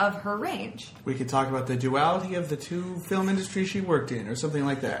breadth of her range. We could talk about the duality of the two film industries she worked in, or something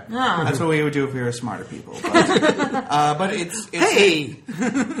like that. Oh. That's what we would do if we were smarter people. But it's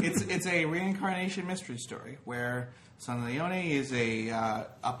it's a reincarnation mystery story where Sunny Leone is a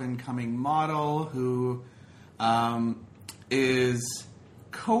up-and-coming model who is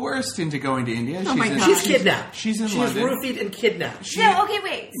coerced into going to India. She's kidnapped. She's in London. She's roofied and kidnapped. Okay,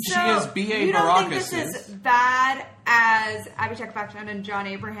 wait. So she is B.A. You don't Baracus think this is bad as Abhishek Bachchan and John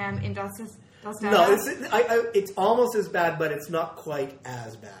Abraham in Dostava? No, it's almost as bad, but it's not quite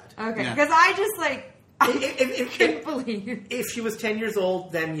as bad. Okay, because I just I couldn't believe. If she was 10 years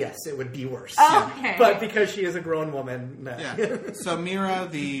old, then yes, it would be worse. Oh, okay. But because she is a grown woman, no. Yeah. So Mira,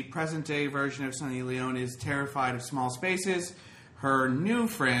 the present-day version of Sunny Leone, is terrified of small spaces. Her new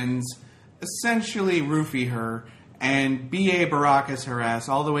friends essentially roofie her and B.A. Baracus her ass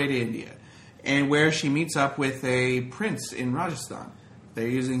all the way to India, and where she meets up with a prince in Rajasthan. They're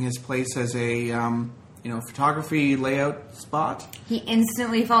using his place as a photography layout spot. He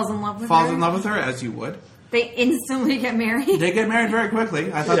instantly falls in love with her. Falls in love with her, as you would. They instantly get married. They get married very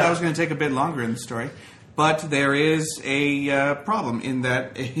quickly. I thought that was going to take a bit longer in the story. But there is a problem in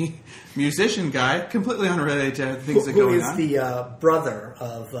that a musician guy, completely unrelated to things that go on. Who is the brother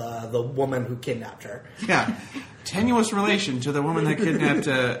of the woman who kidnapped her. Yeah. Tenuous relation to the woman that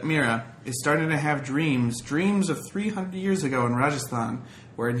kidnapped Mira, is starting to have dreams of 300 years ago in Rajasthan,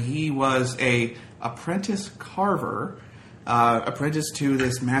 where he was a apprentice carver, apprentice to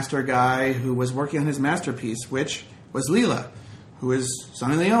this master guy who was working on his masterpiece, which was Leela, who is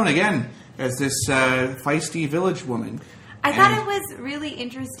Sunny Leone again, as this feisty village woman. I thought it was really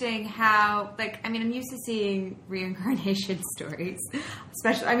interesting how, I'm used to seeing reincarnation stories.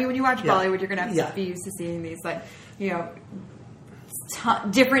 Especially, when you watch Bollywood, you're going to have to be used to seeing these,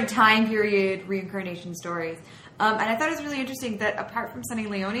 different time period reincarnation stories. And I thought it was really interesting that apart from Sunny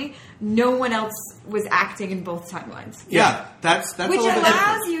Leone, no one else was acting in both timelines. Yeah, that's which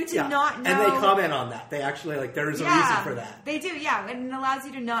allows you to not know. And they comment on that. They actually there is a reason for that. They do, and it allows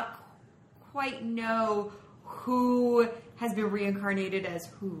you to not quite know who has been reincarnated as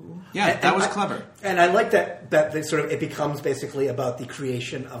who. Yeah, that was clever. And I like that they it becomes basically about the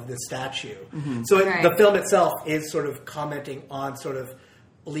creation of the statue. Mm-hmm. So the film itself is sort of commenting on sort of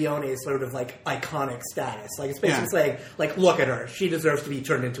Leone's sort of iconic status. It's basically saying, look at her. She deserves to be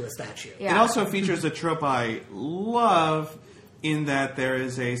turned into a statue. Yeah. It also features a trope I love, in that there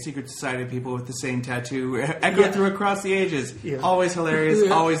is a secret society of people with the same tattoo echoed through across the ages. Yeah. Always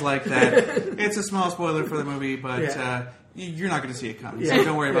hilarious, always like that. It's a small spoiler for the movie, but you're not going to see it coming, so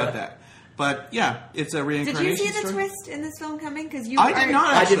don't worry about that. But it's a reincarnation Did you see the story. Twist in this film coming? Because I did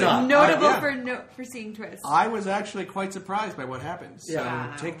not. Actually. I did not. Notable for seeing twists. I was actually quite surprised by what happened.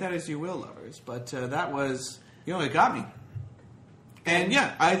 So take that as you will, lovers. But that was, it got me. And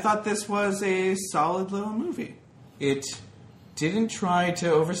I thought this was a solid little movie. It didn't try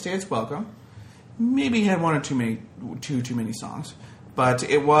to overstay its welcome. Maybe had one or too many songs, but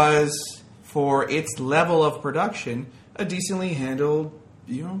it was, for its level of production, a decently handled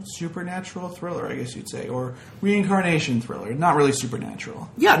supernatural thriller, I guess you'd say, or reincarnation thriller. Not really supernatural.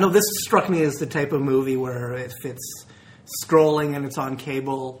 Yeah, no, this struck me as the type of movie where if it's scrolling and it's on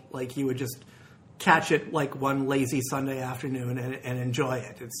cable, like you would just catch it like one lazy Sunday afternoon and enjoy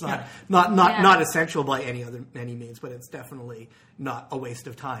it. It's not essential by any means, but it's definitely not a waste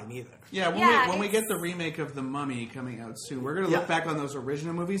of time either. Yeah, when we get the remake of The Mummy coming out soon, we're going to look back on those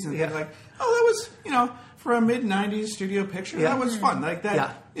original movies and think like, oh, that was, for a mid-90s studio picture, that was fun. Like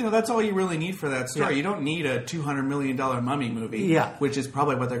that, that's all you really need for that story. Yeah. You don't need a $200 million Mummy movie, which is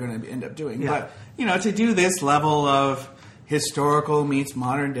probably what they're going to end up doing. Yeah. But, to do this level of historical meets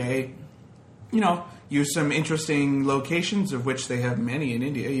modern day, use some interesting locations, of which they have many in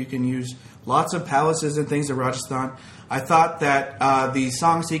India. You can use lots of palaces and things in Rajasthan. I thought that the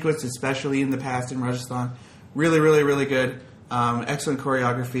song sequence, especially in the past in Rajasthan, really, really, really good. Excellent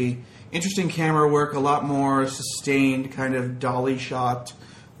choreography. Interesting camera work, a lot more sustained kind of dolly shot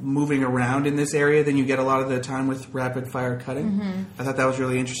moving around in this area than you get a lot of the time with rapid fire cutting. Mm-hmm. I thought that was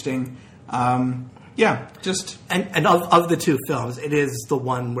really interesting. And of the two films, it is the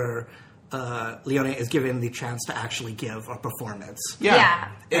one where Leone is given the chance to actually give a performance.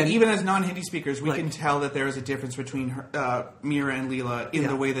 Yeah. And even as non-Hindi speakers, we can tell that there is a difference between Meera and Leela in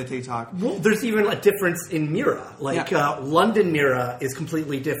the way that they talk. Well, there's even a difference in Meera. London Meera is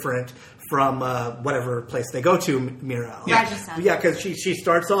completely different from whatever place they go to, Meera. Rajasthan. Yeah, because she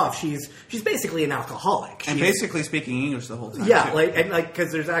starts off, she's basically an alcoholic. And basically speaking English the whole time. Yeah,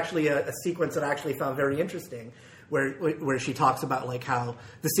 because there's actually a sequence that I actually found very interesting, where she talks about how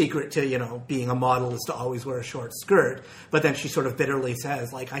the secret to being a model is to always wear a short skirt, but then she sort of bitterly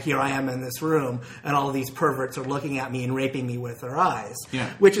says here I am in this room and all of these perverts are looking at me and raping me with their eyes,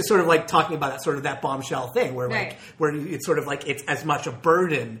 which is sort of talking about that bombshell thing where where it's sort of it's as much a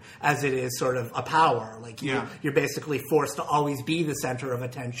burden as it is sort of a power. You're basically forced to always be the center of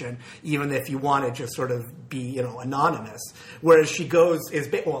attention, even if you want to just sort of be anonymous. Whereas she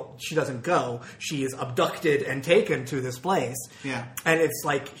she doesn't go, she is abducted and taken to this place, and it's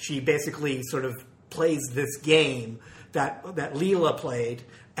she basically sort of plays this game that Leela played,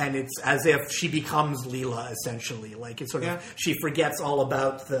 and it's as if she becomes Leela essentially. It's sort of she forgets all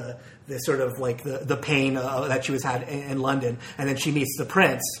about the sort of the pain that she was had in London, and then she meets the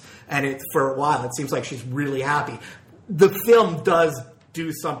prince, and for a while it seems like she's really happy. The film does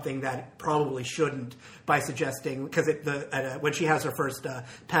do something that it probably shouldn't by suggesting, because when she has her first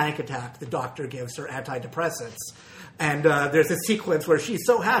panic attack, the doctor gives her antidepressants. And there's a sequence where she's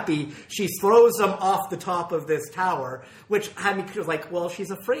so happy, she throws them off the top of this tower, which had me well,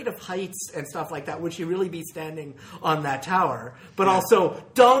 she's afraid of heights and stuff like that. Would she really be standing on that tower? But also,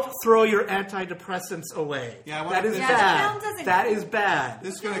 don't throw your antidepressants away. That is bad. That is bad.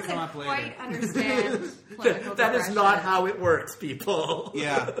 This is going to come up later. Quite understand that is not how it works, people.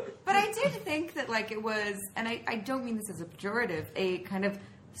 Yeah. But I did think that it was, and I don't mean this as a pejorative, a kind of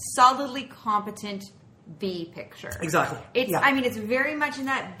solidly competent B picture. Exactly. It's very much in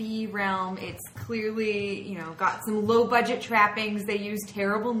that B realm. It's clearly, got some low budget trappings. They use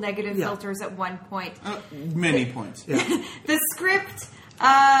terrible negative filters at one point. Many points. Yeah. The script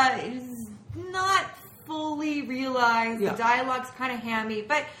is not fully realized. The dialogue's kind of hammy,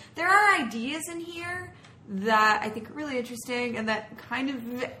 but there are ideas in here that I think are really interesting and that kind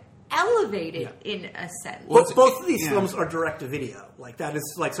of elevate it in a sense. Well, both of these films are direct-to-video. That is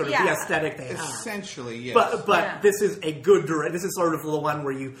sort of the aesthetic they have. Essentially, yes. But this is a good direct. This is sort of the one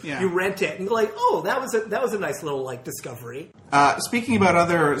where you rent it and you're that was a nice little discovery. Speaking about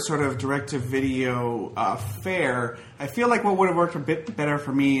other sort of direct-to-video fare, I feel like what would have worked a bit better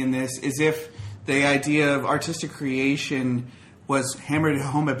for me in this is if the idea of artistic creation was hammered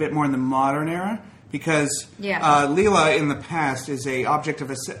home a bit more in the modern era. Because Leela in the past is a object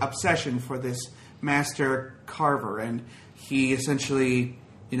of obsession for this master carver, and he essentially,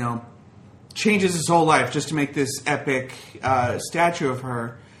 changes his whole life just to make this epic statue of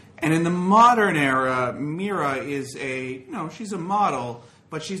her. And in the modern era, Meera is she's a model,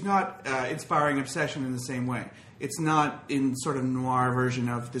 but she's not inspiring obsession in the same way. It's not in sort of noir version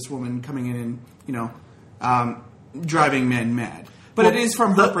of this woman coming in and driving men mad. But it is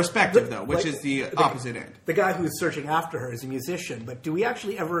from her perspective, though, which is the opposite end. The guy who's searching after her is a musician, but do we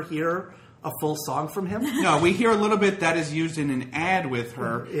actually ever hear a full song from him? No, we hear a little bit that is used in an ad with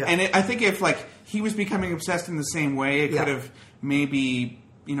her. Yeah. And I think if he was becoming obsessed in the same way, it could have maybe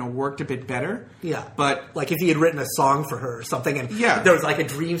worked a bit better. Yeah. But if he had written a song for her or something, and there was a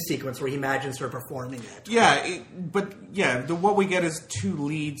dream sequence where he imagines her performing it. Yeah, what we get is two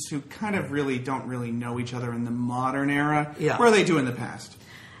leads who kind of don't really know each other in the modern era, where they do in the past.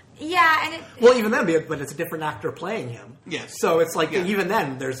 Yeah, and well, even then, but it's a different actor playing him. Yes. So it's like even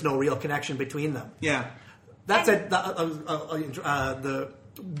then, there's no real connection between them. Yeah. That's the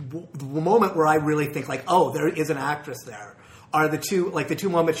moment where I really think like, oh, there is an actress there. Are the two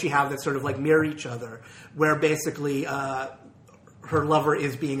moments she have that sort of like mirror each other, where basically her lover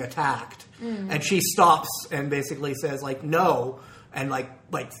is being attacked, and she stops and basically says like no, and like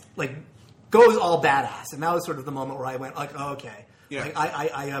goes all badass, and that was sort of the moment where I went like, oh, okay. Yeah. Like,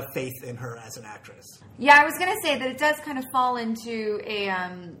 I have faith in her as an actress. Yeah, I was going to say that it does kind of fall into a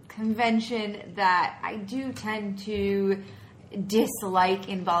convention that I do tend to dislike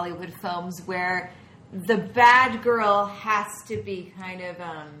in Bollywood films, where the bad girl has to be kind of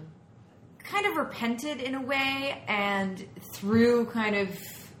repented in a way, and through kind of,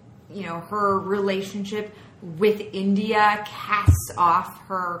 you know, her relationship with India casts off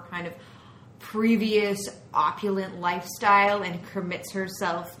her kind of previous opulent lifestyle and commits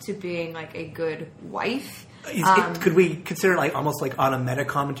herself to being like a good wife. Could we consider like almost like on a meta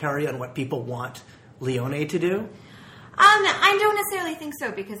commentary on what people want Leone to do? I don't necessarily think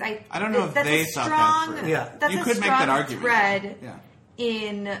so, because I don't know if they thought that through. Yeah, that's you a could strong make that argument. Thread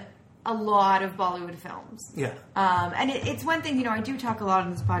in a lot of Bollywood films. Yeah. And it's one thing, you know, I do talk a lot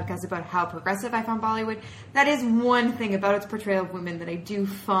on this podcast about how progressive I found Bollywood. That is one thing about its portrayal of women that I do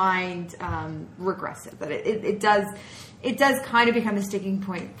find regressive. That it does kind of become a sticking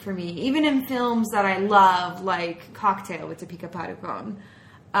point for me, even in films that I love, like Cocktail with Deepika Padukone.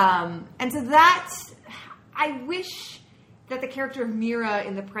 And so that, I wish that the character of Meera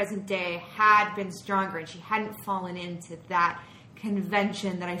in the present day had been stronger, and she hadn't fallen into that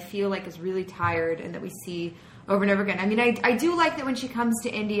convention that I feel like is really tired and that we see over and over again. I mean, I do like that when she comes to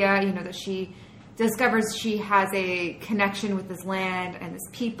India, you know, that she discovers she has a connection with this land and this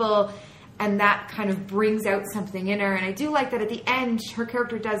people, and that kind of brings out something in her. And I do like that at the end, her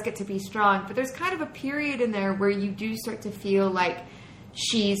character does get to be strong, but there's kind of a period in there where you do start to feel like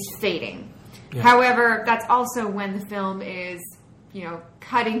she's fading. Yeah. However, that's also when the film is, you know,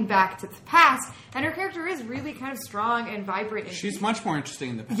 cutting back to the past, and her character is really kind of strong and vibrant. And she's much more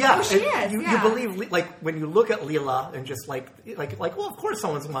interesting in the past. Yeah, she is. You believe, like, when you look at Leela and just like, well, of course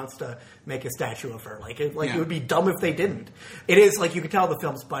someone wants to make a statue of her. It would be dumb if they didn't. It is, like, you can tell the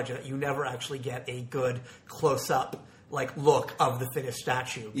film's budget. You never actually get a good close-up, like, look of the finished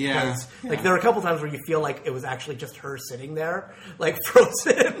statue. Yeah. Like, there are a couple times where you feel like it was actually just her sitting there, like,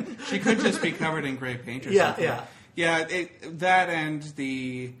 frozen. She could just be covered in gray paint or something. Yeah. Yeah, that and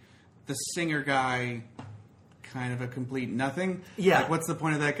the singer guy, kind of a complete nothing. Yeah. Like, what's the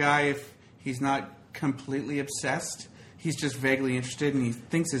point of that guy if he's not completely obsessed? He's just vaguely interested, and he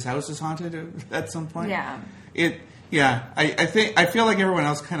thinks his house is haunted at some point. Yeah. I feel like everyone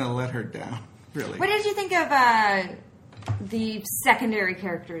else kind of let her down, really. What did you think of the secondary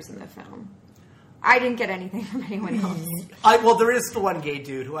characters in the film? I didn't get anything from anyone else. Well, there is the one gay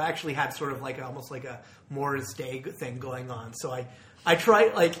dude who actually had sort of like almost like a Morris Day thing going on. So I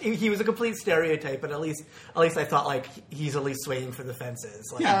tried, like, he was a complete stereotype, but at least I thought, like, he's at least swinging for the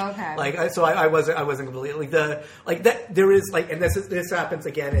fences. Like, oh, okay. Like, so I wasn't completely there is like, and this happens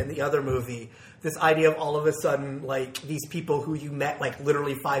again in the other movie. This idea of all of a sudden, like, these people who you met, like,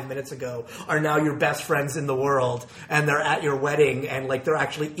 literally 5 minutes ago are now your best friends in the world, and they're at your wedding, and, like, they're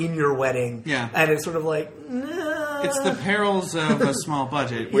actually in your wedding. Yeah. And it's sort of like, nah. It's the perils of a small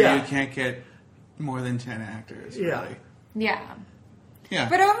budget where you can't get more than 10 actors. Really. Yeah. Yeah.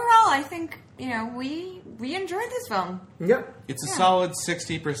 But overall, I think, you know, we enjoyed this film. Yeah. It's a solid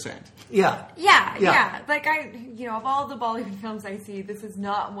 60%. Yeah. Yeah. Like, of all the Bollywood films I see, this is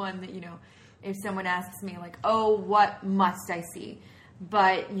not one that, you know, if someone asks me, like, oh, what must I see?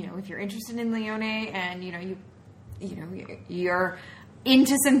 But, you know, if you're interested in Leone and, you know, you're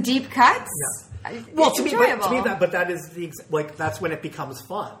into some deep cuts, well, it's enjoyable. to me, that is that's when it becomes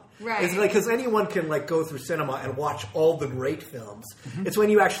fun. Right. It's like, because anyone can, like, go through cinema and watch all the great films. Mm-hmm. It's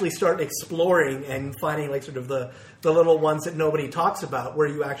when you actually start exploring and finding, like, sort of the little ones that nobody talks about, where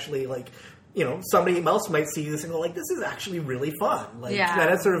you actually, like, you know, somebody else might see this and go, like, this is actually really fun. Like,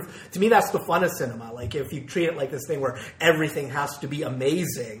 that's sort of, to me, that's the fun of cinema. Like, if you treat it like this thing where everything has to be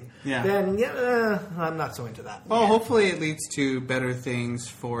amazing, then, I'm not so into that. Well, hopefully it leads to better things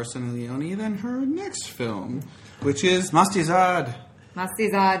for Sunny Leone than her next film, which is Mastizad.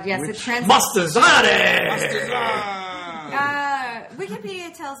 Mastizad, yes, it translates. Mastizad!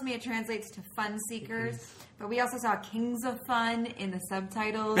 Wikipedia tells me it translates to fun seekers, but we also saw Kings of Fun in the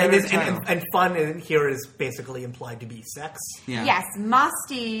subtitles. And fun in here is basically implied to be sex. Yeah. Yes,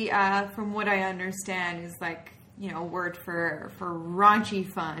 Masti, from what I understand, is like, you know, a word for raunchy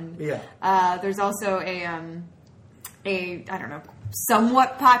fun. Yeah. There's also a I don't know,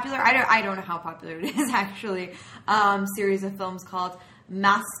 somewhat popular. I don't know how popular it is actually. Series of films called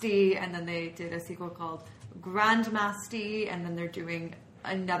Masti, and then they did a sequel called Grand Masti, and then they're doing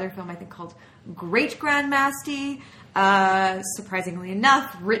another film I think called Great Grand Masti. Surprisingly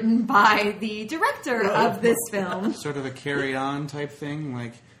enough, written by the director of this film. Sort of a carry-on type thing,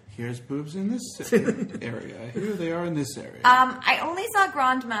 like here's boobs in this area, here they are in this area. I only saw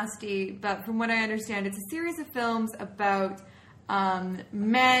Grand Masti, but from what I understand, it's a series of films about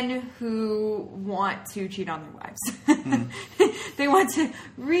men who want to cheat on their wives. They want to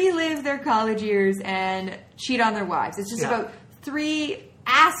relive their college years and cheat on their wives. It's just about 3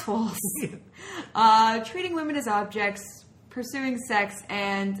 assholes treating women as objects, pursuing sex,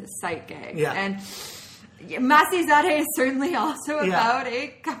 and sight gags. Yeah. And Masti Zadeh is certainly also about a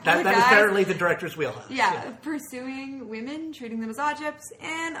couple of guys. That is apparently the director's wheelhouse. Pursuing women, treating them as objects,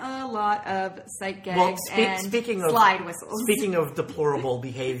 and a lot of sight gags and slide whistles. Speaking of deplorable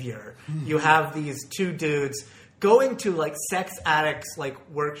behavior, you have these 2 dudes going to like sex addicts like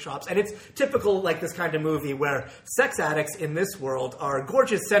workshops, and it's typical like this kind of movie where sex addicts in this world are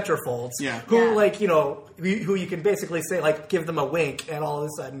gorgeous centerfolds who like, you know, who you can basically say like give them a wink and all of a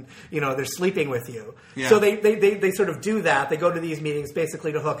sudden, you know, they're sleeping with you. So they sort of do that. They go to these meetings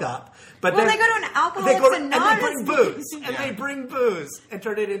basically to hook up. But then they go to an Alcoholics Anonymous and they bring booze. And they bring booze and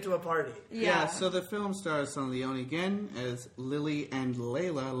turn it into a party. So the film stars on Leone again as Lily and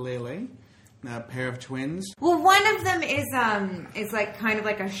Lele. A pair of twins. Well, one of them is like kind of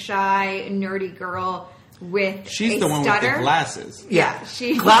like a shy, nerdy girl with She's a the one stutter. with the glasses.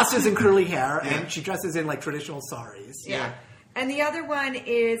 Glasses and curly hair, and she dresses in like traditional saris. And the other one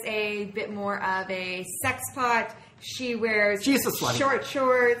is a bit more of a sex pot. She wears short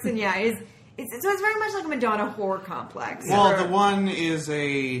shorts, and it's very much like a Madonna horror complex. Well, the one is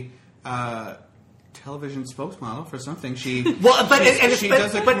a television spokesmodel for something. She does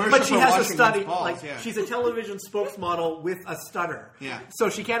a commercial but she has a for study. balls, she's a television spokesmodel with a stutter. So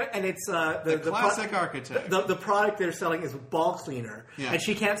she can't, and it's the classic architect. The product they're selling is ball cleaner, and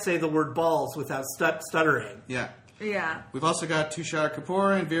she can't say the word balls without stuttering. We've also got Tushar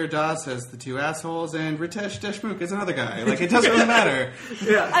Kapoor and Veer Das as the 2 assholes, and Ritesh Deshmukh is another guy. Like, it doesn't really matter.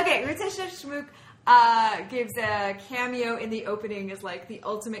 Okay, Ritesh Deshmukh gives a cameo in the opening as like the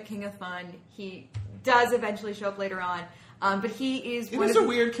ultimate king of fun. He does eventually show up later on, but he is. It was a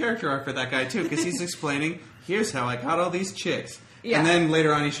weird character arc for that guy too, because he's explaining, "Here's how I got all these chicks," and then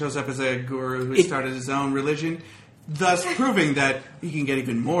later on he shows up as a guru who started his own religion, thus proving that he can get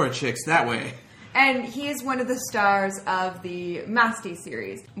even more chicks that way. And he is one of the stars of the Masti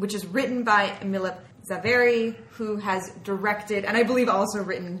series, which is written by Milip Zaveri, who has directed and I believe also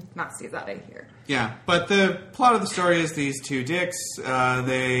written Masti Zadeh here. Yeah, but the plot of the story is these 2 dicks.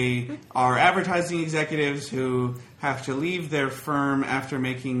 They are advertising executives who have to leave their firm after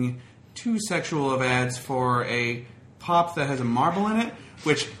making 2 sexual ads for a pop that has a marble in it,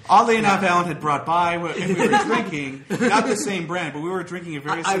 which, oddly enough, Allan had brought by and we were drinking. Not the same brand, but we were drinking a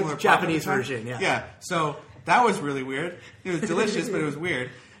very similar Japanese version, so that was really weird. It was delicious, but it was weird.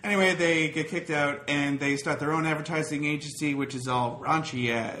 Anyway, they get kicked out, and they start their own advertising agency, which is all raunchy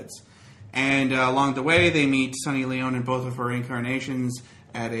ads. And along the way, they meet Sunny Leone in both of her incarnations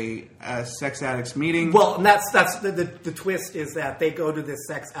at a sex addicts meeting. Well, and that's the twist is that they go to this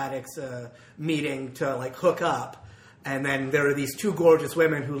sex addicts meeting to like hook up, and then there are these 2 gorgeous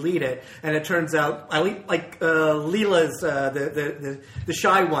women who lead it, and it turns out like Leela's the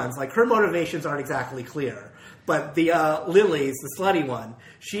shy ones, like her motivations aren't exactly clear. But the Lily's, the slutty one,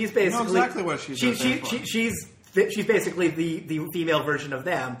 she's basically... You know exactly what she's basically the female version of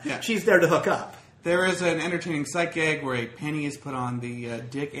them. She's there to hook up. There is an entertaining sight gag where a penny is put on the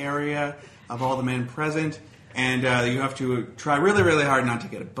dick area of all the men present, and you have to try really, really hard not to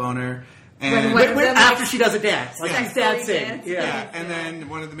get a boner. And after she does a dance. Like she's dancing. And then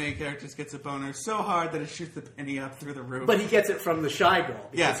one of the main characters gets a boner so hard that it shoots the penny up through the roof. But he gets it from the shy girl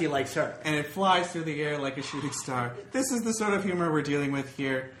because he likes her. And it flies through the air like a shooting star. This is the sort of humor we're dealing with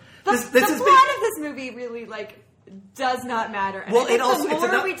here. The plot of this movie really, like, does not matter. And well, it also... The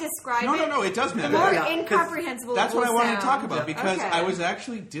more we describe No, it does matter. The more incomprehensible That's it will what I wanted to talk sound. about, because I was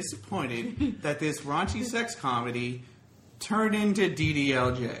actually disappointed that this raunchy sex comedy turned into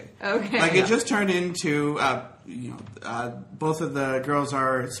DDLJ. Okay. Like, it just turned into, both of the girls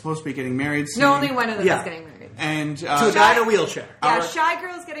are supposed to be getting married soon. No, only one of them is getting married. And to a guy in a wheelchair. Shy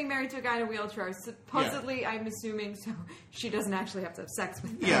girl's getting married to a guy in a wheelchair. Supposedly, I'm assuming, so she doesn't actually have to have sex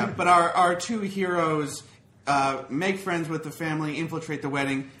with him. Yeah, but our 2 heroes make friends with the family, infiltrate the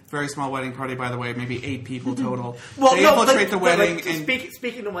wedding. Very small wedding party, by the way, maybe 8 people total. They infiltrate the wedding.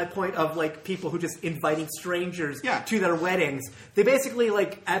 Speaking to my point of like people who just inviting strangers to their weddings, they basically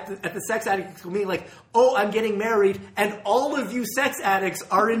like at the sex addicts meeting like, oh, I'm getting married, and all of you sex addicts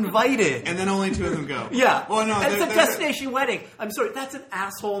are invited, and then only 2 of them go. Yeah, well, no, it's a destination wedding. I'm sorry, that's an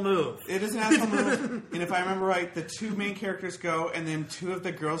asshole move. It is an asshole move, and if I remember right, the 2 main characters go, and then 2 of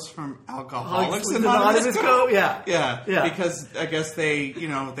the girls from Alcoholics Anonymous go. Yeah, because I guess they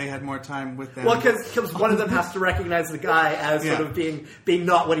had more time with them. Well, because one of them has to recognize the guy as sort of being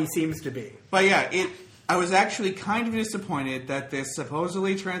not what he seems to be. But I was actually kind of disappointed that this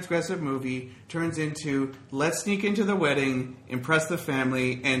supposedly transgressive movie turns into let's sneak into the wedding, impress the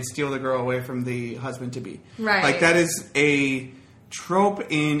family, and steal the girl away from the husband-to-be. Right. Like, that is a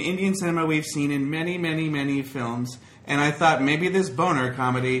trope in Indian cinema we've seen in many, many, many films. And I thought maybe this boner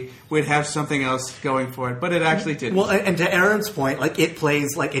comedy would have something else going for it, but it actually didn't. Well, and to Aaron's point, like it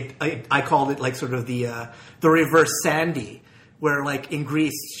plays like it. I called it like sort of the reverse Sandy, where like in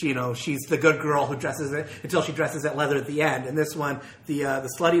Grease, she's the good girl who dresses it until she dresses it leather at the end. And this one, the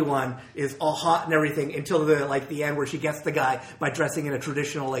slutty one, is all hot and everything until the end where she gets the guy by dressing in a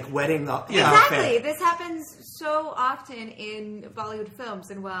traditional like wedding outfit. Exactly. This happens so often in Bollywood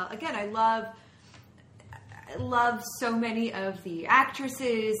films, and again, I love so many of the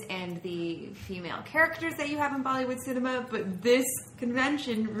actresses and the female characters that you have in Bollywood cinema, but this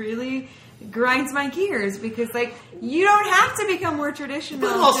convention really grinds my gears because, like, you don't have to become more traditional.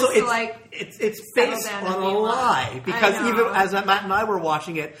 But also, it's based on a lie. Because even as Matt and I were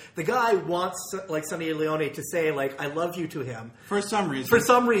watching it, the guy wants, like, Sunny Leone to say, like, I love you to him. For some reason.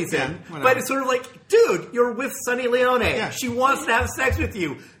 Yeah, but it's sort of like, dude, you're with Sunny Leone. Yeah. She wants to have sex with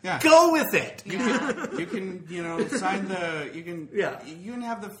you. Yeah. Go with it. You can sign you can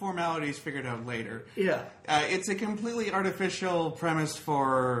have the formalities figured out later. Yeah. It's a completely artificial premise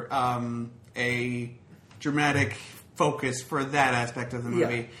for a dramatic focus for that aspect of the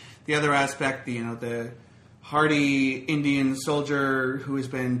movie. Yeah. The other aspect, the hardy Indian soldier who has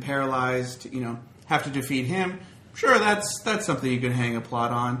been paralyzed, have to defeat him. Sure, that's something you can hang a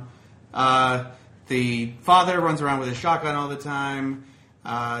plot on. The father runs around with a shotgun all the time.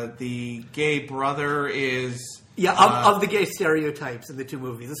 The gay brother is... of the gay stereotypes in the 2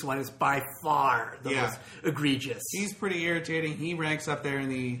 movies, this one is by far the most egregious. He's pretty irritating. He ranks up there in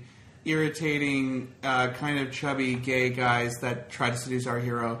the irritating, kind of chubby gay guys that try to seduce our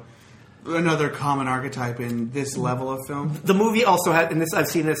hero. Another common archetype in this level of film. The movie also had, and this I've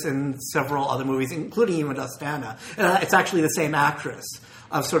seen this in several other movies, including even Dastana. It's actually the same actress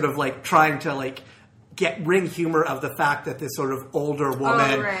of sort of like trying to like ring humor of the fact that this sort of older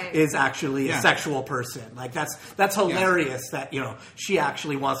woman is actually a sexual person. Like that's hilarious that she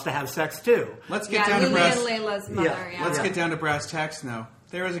actually wants to have sex too. Let's get down to brass. Layla's mother. Let's get down to brass tacks now.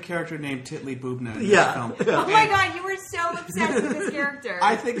 There is a character named Titli Bubna in this film. Oh my god, you were so obsessed with this character.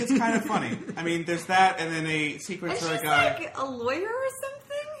 I think it's kind of funny. I mean, there's that, and then a sequence where a guy... like a lawyer or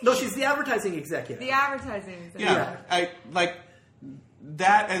something? No, she's the advertising executive. Yeah, I like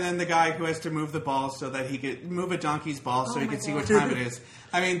that, and then the guy who has to move the ball so that he could move a donkey's ball so he could see what time it is.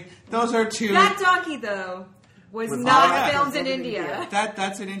 I mean, those are 2... That donkey, though, was not filmed in India.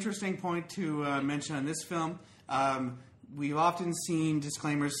 That's an interesting point to mention on this film. We've often seen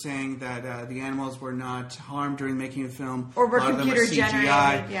disclaimers saying that the animals were not harmed during making the film. Or were computer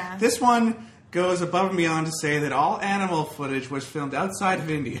generated, yeah. This one goes above and beyond to say that all animal footage was filmed outside of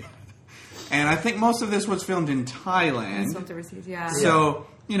India. And I think most of this was filmed in Thailand. It's filmed overseas, yeah. So,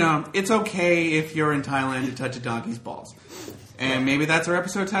 it's okay if you're in Thailand to touch a donkey's balls. And maybe that's our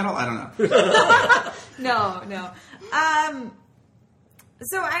episode title? I don't know. No.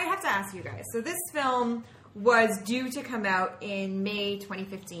 So I have to ask you guys. So this film was due to come out in May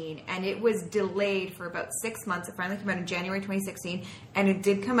 2015, and it was delayed for about 6 months. It finally came out in January 2016, and it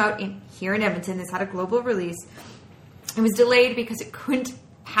did come out here in Edmonton. This had a global release. It was delayed because it couldn't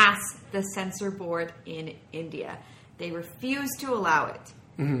pass the censor board in India. They refused to allow it.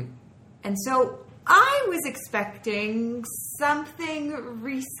 Mm-hmm. And so I was expecting something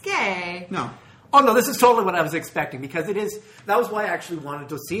risque. No. Oh, no, this is totally what I was expecting, because that was why I actually wanted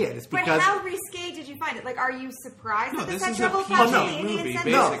to see it. But how risque did you find it? Like, are you surprised that this had trouble passing the Indian movie,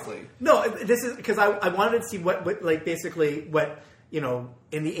 censor? basically. No, this is, because I wanted to see what basically what, in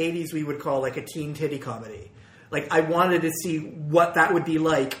the 80s we would call like a teen titty comedy. Like, I wanted to see what that would be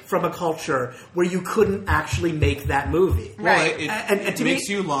like from a culture where you couldn't actually make that movie. Right. Well, it makes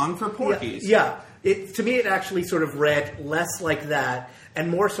you long for Porky's. Yeah. To me, it actually sort of read less like that and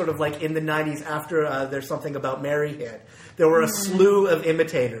more sort of like in the 90s after There's Something About Mary hit. There were a slew of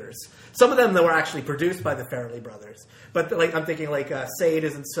imitators Some of them that were actually produced by the Farrelly brothers. But like I'm thinking like Say It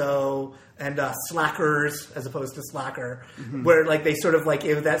Isn't So and Slackers as opposed to Slacker, where like they sort of like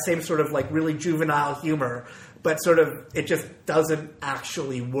it was that same sort of like really juvenile humor, but sort of it just doesn't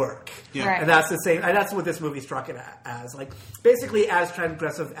actually work. Yeah. Right. And that's the same. And that's what this movie struck it as. Like basically as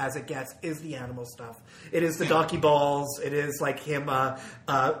transgressive as it gets is the animal stuff. It is the donkey balls. It is like him.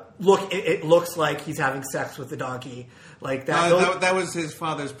 It looks like he's having sex with the donkey. Like that. That was his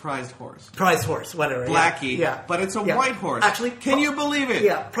father's prized horse. Prized horse, whatever. Blackie. Yeah. But it's a white horse. Actually, can you believe it?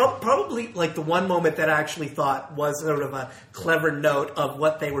 Yeah. Probably like the one moment that I actually thought was sort of a clever note of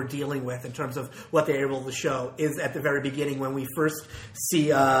what they were dealing with in terms of what they were able to show is at the very beginning when we first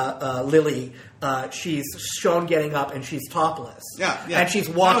see Lily. She's shown getting up and she's topless. Yeah. And she's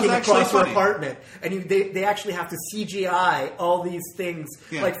walking across her apartment. And they actually have to CGI all these things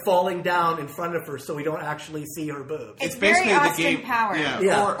like falling down in front of her so we don't actually see her boobs. It's basically the game Power.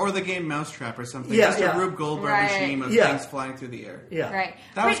 Yeah. Or the game Mousetrap or something. Just a Rube Goldberg regime of things flying through the air. Yeah. Right.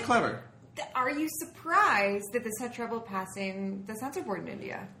 That was clever. Are you surprised that this had trouble passing the censor board in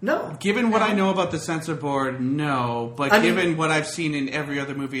India? No. Given what I know about the censor board, no. But given what I've seen in every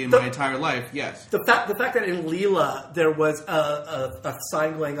other movie in my entire life, yes. The fact that in Leela there was a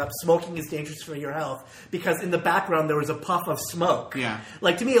sign going up, smoking is dangerous for your health, because in the background there was a puff of smoke. Yeah.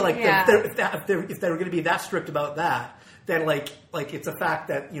 Like, to me, like, if they were going to be that strict about that, then like it's a fact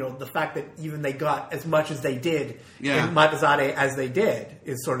that, the fact that even they got as much as they did in Matazade as they did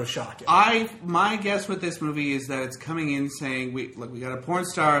is sort of shocking. My guess with this movie is that it's coming in saying, we got a porn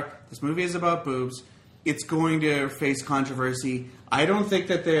star, this movie is about boobs, it's going to face controversy. I don't think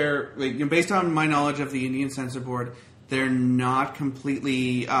that they're, based on my knowledge of the Indian censor board, they're not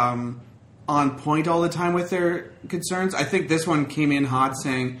completely on point all the time with their concerns. I think this one came in hot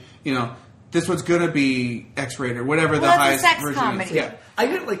saying, this one's going to be X-rated or whatever the highest version comedy. is. Yeah. I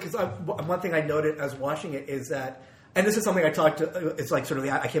did because one thing I noted as watching it is that, and this is something I talked to. It's like sort of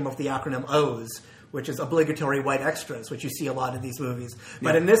I came up with the acronym OZ, which is obligatory white extras, which you see a lot in these movies.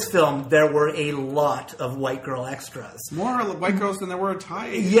 But in this film, there were a lot of white girl extras. More white girls than there were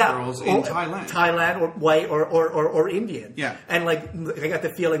Thai girls in Thailand. Thailand or white or Indian. Yeah. And like I got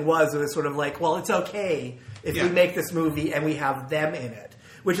the feeling it was sort of like, well, it's okay if we make this movie and we have them in it.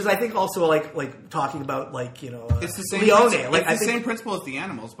 Which is, I think, also like talking about it's the same Leone. It's the same principle as the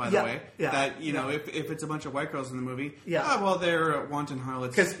animals, by the way. Yeah. That if it's a bunch of white girls in the movie, they're wanton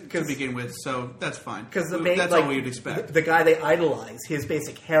harlots to begin with, so that's fine. Because that's all we'd expect. The guy they idolize, his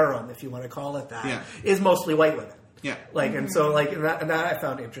basic harem, if you want to call it that, is mostly white women. Yeah. And so and that I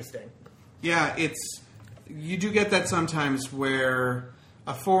found interesting. Yeah, you do get that sometimes where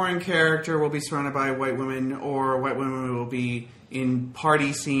a foreign character will be surrounded by white women, or white women will be in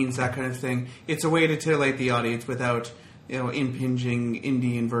party scenes, that kind of thing. It's a way to titillate the audience without, impinging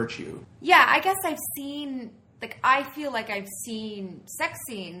Indian virtue. Yeah, I guess I feel like I've seen sex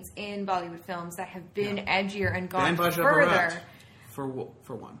scenes in Bollywood films that have been edgier and gone further. For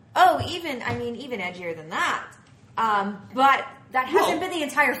one. Oh, even edgier than that. But that hasn't been the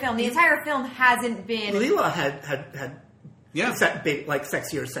entire film. The entire film hasn't been... Leela had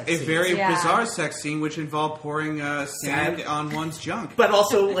sexier sex a scenes. very bizarre sex scene which involved pouring sand on one's junk. But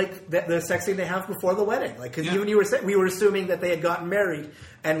also, the sex scene they have before the wedding. Because even we were assuming that they had gotten married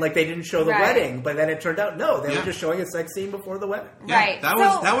and, they didn't show the wedding. But then it turned out, no, they were just showing a sex scene before the wedding. Yeah, right.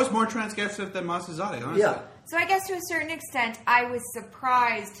 That was more transgressive than Masazade, honestly. Yeah. So I guess to a certain extent, I was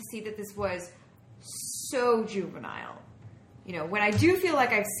surprised to see that this was so juvenile. When I do feel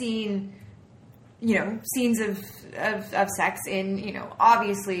like I've seen... scenes of sex in,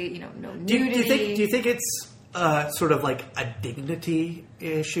 obviously, no nudity. Do you think it's sort of like a dignity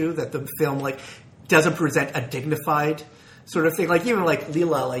issue that the film doesn't present a dignified sort of thing? Even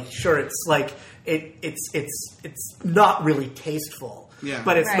Leela, sure, it's it's not really tasteful,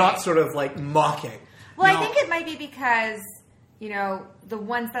 but it's not sort of mocking. Well, I think it might be because the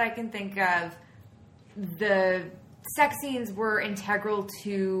ones that I can think of, the sex scenes were integral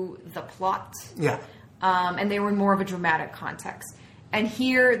to the plot. Yeah. And they were in more of a dramatic context. And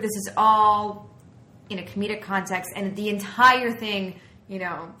here, this is all in a comedic context. And the entire thing,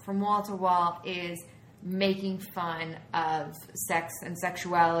 from wall to wall, is making fun of sex and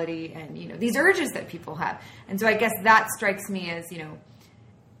sexuality and, these urges that people have. And so I guess that strikes me as,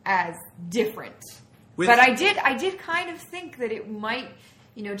 as different. But I did kind of think that it might...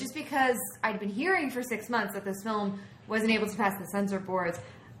 just because I'd been hearing for 6 months that this film wasn't able to pass the censor boards,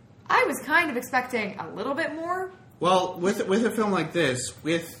 I was kind of expecting a little bit more. Well, with a film like this,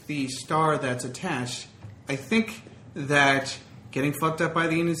 with the star that's attached, I think that getting fucked up by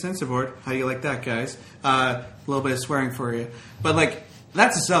the Indian censor board, how do you like that, guys? A little bit of swearing for you. But,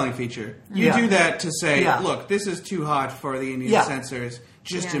 That's a selling feature. You do that to say, look, this is too hot for the Indian censors.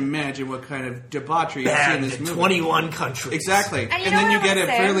 Just imagine what kind of debauchery you see in this movie. 21 countries. Exactly. And then you get a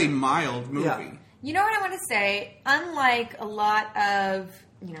fairly mild movie. Yeah. You know what I want to say? Unlike a lot of,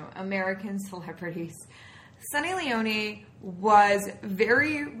 American celebrities, Sunny Leone was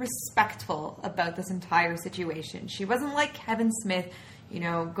very respectful about this entire situation. She wasn't like Kevin Smith,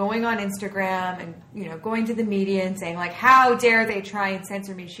 going on Instagram and, going to the media and saying, like, how dare they try and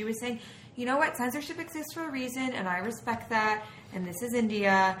censor me? She was saying, you know what, censorship exists for a reason, and I respect that, and this is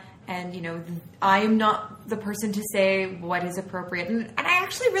India, and, I am not the person to say what is appropriate. And I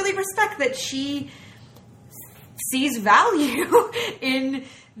actually really respect that she sees value in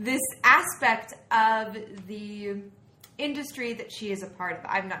this aspect of the industry that she is a part of.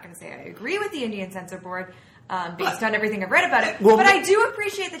 I'm not going to say I agree with the Indian Censor Board, based on everything I've read about it. But I do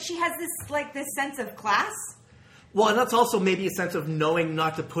appreciate that she has this sense of class. Well, and that's also maybe a sense of knowing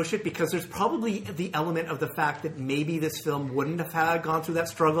not to push it, because there's probably the element of the fact that maybe this film wouldn't have gone through that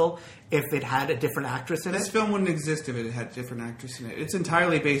struggle if it had a different actress in it. This film wouldn't exist if it had a different actress in it. It's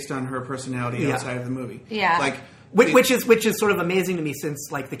entirely based on her personality outside of the movie. Yeah. Which is sort of amazing to me, since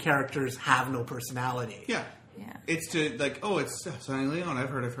the characters have no personality. Yeah. Yeah. It's to it's Sunny Leone. I've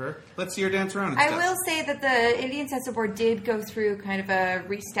heard of her. Let's see her dance around. I will say that the Indian Censor Board did go through kind of a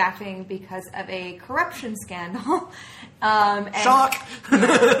restaffing because of a corruption scandal. Shock!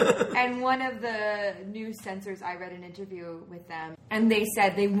 And one of the news censors, I read an interview with them, and they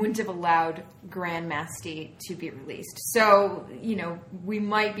said they wouldn't have allowed Grandmasti to be released. So, we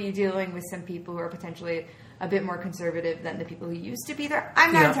might be dealing with some people who are potentially a bit more conservative than the people who used to be there.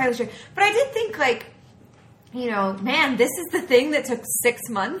 I'm not entirely sure. But I did think, man, this is the thing that took 6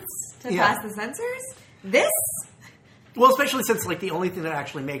 months to pass the censors? This? Well, especially since, the only thing that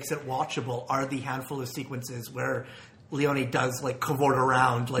actually makes it watchable are the handful of sequences where Leone does, cavort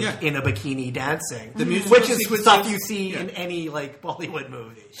around, in a bikini dancing. Which is stuff you see in any, Bollywood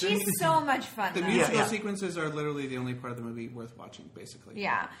movie. She's so much fun, The musical sequences are literally the only part of the movie worth watching, basically.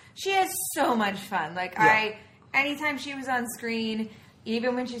 Yeah. She has so much fun. Anytime she was on screen,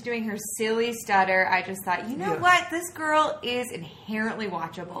 even when she's doing her silly stutter, I just thought, what? This girl is inherently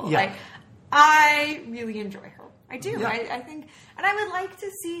watchable. Yeah. I really enjoy her. I do. Yeah. I think, and I would like to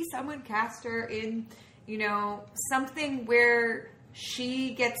see someone cast her in, something where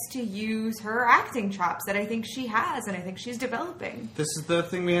she gets to use her acting chops that I think she has, and I think she's developing. This is the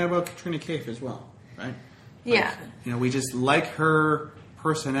thing we have about Katrina Kaif as well, right? Yeah. We just like her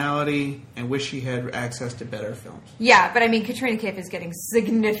personality and wish she had access to better films. Yeah, but I mean, Katrina Kaif is getting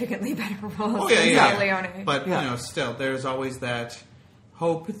significantly better roles than Leone. But, still, there's always that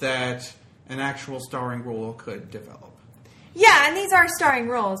hope that an actual starring role could develop. Yeah, and these are starring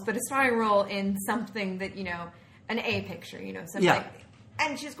roles, but a starring role in something that, an A picture, something. Yeah.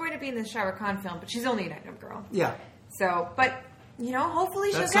 And she's going to be in the Shah Rukh Khan film, but she's only an item girl. Yeah. So, but,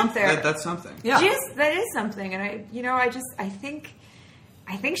 hopefully she'll get there. That's something. Yeah. That is something. And I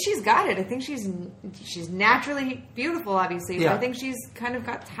think she's got it. I think she's naturally beautiful, obviously, but I think she's kind of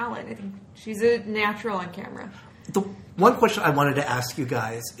got talent. I think she's a natural on camera. The one question I wanted to ask you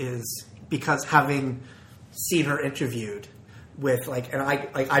guys is, because having seen her interviewed with, and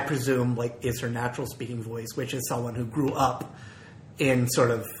I presume, is her natural speaking voice, which is someone who grew up in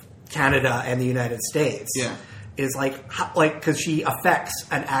sort of Canada and the United States. Yeah. Is because she affects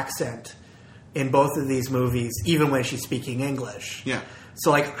an accent in both of these movies, even when she's speaking English. Yeah.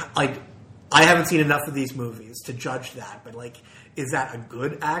 So, I haven't seen enough of these movies to judge that, but, is that a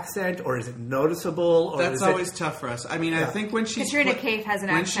good accent, or is it noticeable? Or that's always tough for us. I mean, I think when she's... Katrina Kaif has an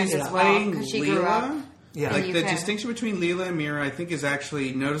accent as well, because she grew up. Yeah. The distinction between Leela and Mira, I think, is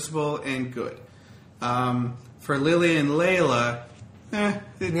actually noticeable and good. For Lily and Layla,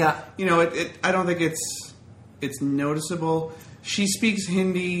 I don't think it's noticeable. She speaks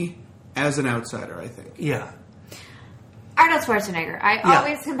Hindi as an outsider, I think. Yeah. Arnold Schwarzenegger. I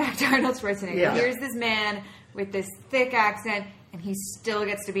always come back to Arnold Schwarzenegger. Yeah. Here's this man with this thick accent, and he still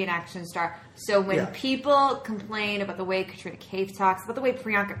gets to be an action star. So when people complain about the way Katrina Kaif talks, about the way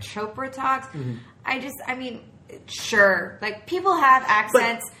Priyanka Chopra talks, sure. People have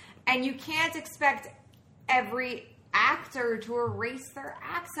accents, and you can't expect every actor to erase their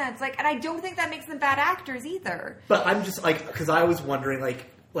accents. And I don't think that makes them bad actors either. But I'm just, because I was wondering,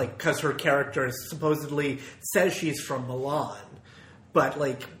 because her character supposedly says she's from Milan, but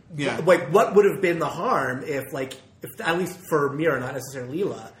what would have been the harm if at least for Mira, not necessarily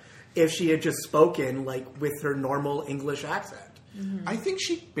Leela, if she had just spoken with her normal English accent? Mm-hmm. I think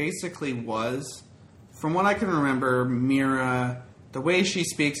she basically was. From what I can remember, Mira, the way she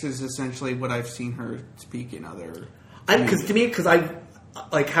speaks is essentially what I've seen her speak in other. Because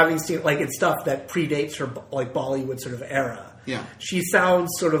like having seen like it's stuff that predates her like Bollywood sort of era. Yeah, she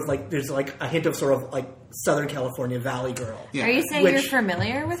sounds sort of like there's like a hint of sort of like Southern California Valley Girl. Yeah. Are you saying you're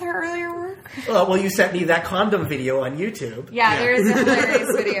familiar with her earlier work? Well, you sent me that condom video on YouTube. Yeah, there is a hilarious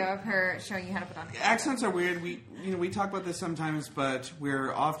video of her showing you how to put on. Accents are weird. We talk about this sometimes, but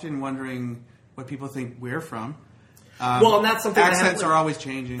we're often wondering what people think we're from. Well, and that's something. Accents are always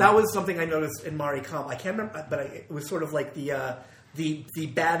changing. That was something I noticed in Mari Kam. I can't remember, but it was sort of like the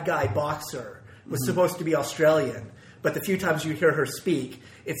bad guy boxer was supposed to be Australian. But the few times you hear her speak,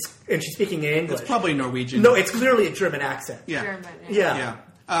 and she's speaking in English. It's probably Norwegian. No, it's clearly a German accent. Yeah. German. Yeah.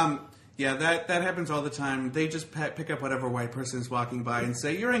 That happens all the time. They just pick up whatever white person is walking by and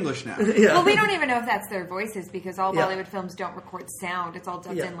say, "You're English now." Yeah. Well, we don't even know if that's their voices because all Bollywood films don't record sound. It's all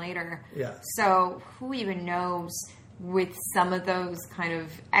dubbed in later. Yeah. So who even knows with some of those kind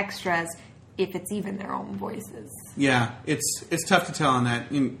of extras if it's even their own voices? Yeah, it's tough to tell on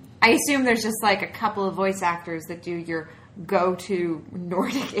that. I assume there's just like a couple of voice actors that do your go-to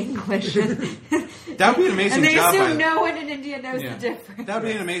Nordic English. That would be an amazing job. And they assume no one in India knows the difference. That would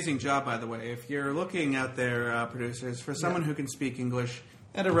be an amazing job, by the way. If you're looking out there, producers, for someone who can speak English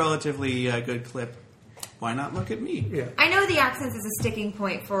at a relatively good clip, why not look at me? Yeah. I know the accents is a sticking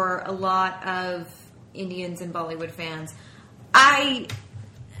point for a lot of Indians and Bollywood fans. I,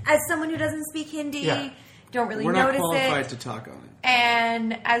 as someone who doesn't speak Hindi, don't really notice it. We're not qualified to talk on it.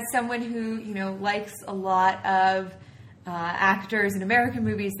 And as someone who, likes a lot of actors in American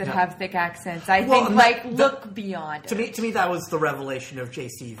movies that have thick accents, I think, look beyond it. To me, that was the revelation of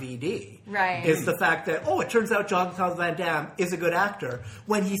JCVD. Right. Is the fact that, it turns out Jean-Claude Van Damme is a good actor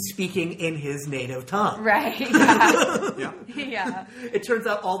when he's speaking in his native tongue. Right. Yeah. Yeah. It turns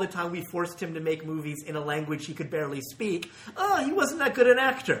out all the time we forced him to make movies in a language he could barely speak. He wasn't that good an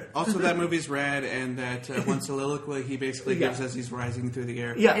actor. Also, that movie's rad, and that one soliloquy he basically gives as he's rising through the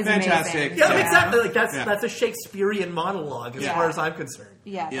air. Yeah. It's fantastic. Amazing. Yeah, exactly. Like that's a Shakespearean monologue as far as I'm concerned.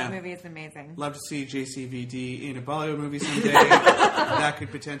 Yeah, that movie is amazing. Love to see JCVD in a Bollywood movie someday. That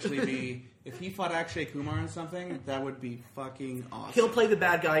could potentially be, if he fought Akshay Kumar in something, that would be fucking awesome. He'll play the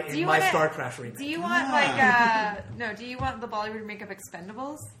bad guy in My Star Crash remake. Do you want do you want the Bollywood remake of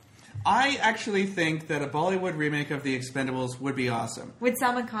Expendables? I actually think that a Bollywood remake of The Expendables would be awesome. Would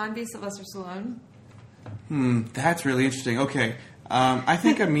Salman Khan be Sylvester Stallone? That's really interesting. Okay. I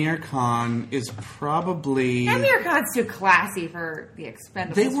think Amir Khan is probably... Amir Khan's too classy for the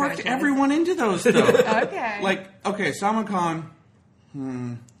Expendables. They worked everyone into those, though. Okay. Salman Khan,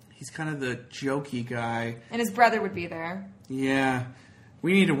 he's kind of the jokey guy. And his brother would be there. Yeah.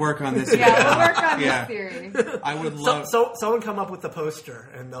 We need to work on this. We'll work on this theory. I would love... So someone come up with the poster,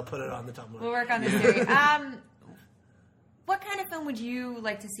 and they'll put it on the Tumblr. We'll work on this theory. What kind of film would you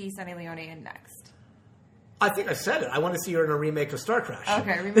like to see Sunny Leone in next? I think I said it. I want to see her in a remake of Star Crash.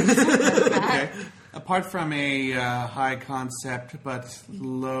 Okay, remake of Star Crash. Okay. Apart from a high concept but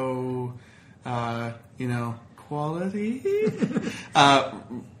low, quality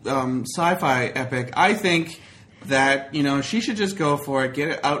sci-fi epic, I think that she should just go for it, get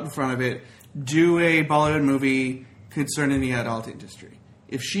it out in front of it, do a Bollywood movie concerning the adult industry.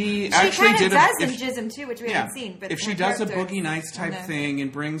 If she actually did Jism too, which we haven't seen. But if she does a Boogie Nights type thing and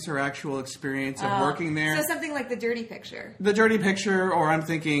brings her actual experience of working there, so something like The Dirty Picture. The Dirty Picture, or I'm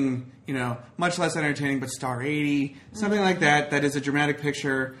thinking, much less entertaining, but Star 80, something like that. That is a dramatic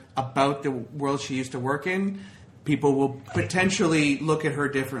picture about the world she used to work in. People will potentially look at her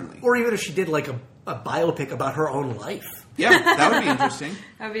differently. Or even if she did like a biopic about her own life. Yeah, that would be interesting.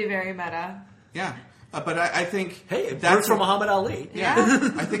 That would be very meta. Yeah. But I think... Hey, that's from Muhammad Ali. Yeah.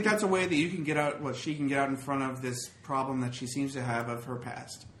 I think that's a way that you can get out... Well, she can get out in front of this problem that she seems to have of her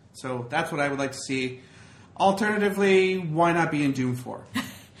past. So that's what I would like to see. Alternatively, why not be in Doom 4?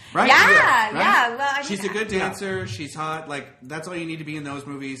 Right? Yeah. Well, she's a good dancer. She's hot. That's all you need to be in those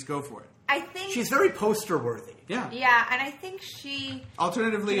movies. Go for it. I think she's very poster worthy. Yeah. Yeah, and I think she...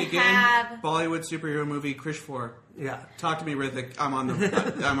 Alternatively, Bollywood superhero movie, Krish 4. Yeah. Talk to me, Rithik. I'm on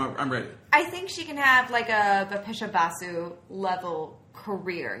the... I'm ready. I think she can have like a Bapisha Basu level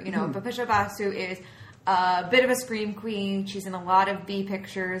career. Bapisha Basu is a bit of a scream queen. She's in a lot of B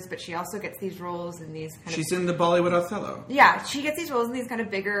pictures, but she also gets these roles in these kind She's in the Bollywood Othello. Yeah, she gets these roles in these kind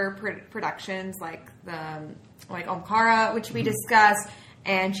of bigger productions like Omkara, which we discussed,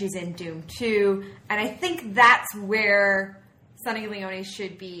 and she's in Doom 2. And I think that's where Sunny Leone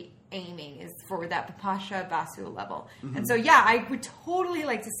should be aiming, is for that Bapasha Basu level. Mm-hmm. And so, I would totally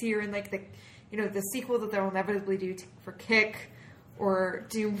like to see her in the sequel that they'll inevitably do for Kick or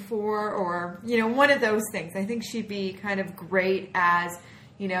Doom 4 or, one of those things. I think she'd be kind of great as,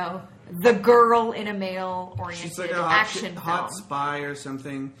 the girl in a male-oriented action film. Hot spy or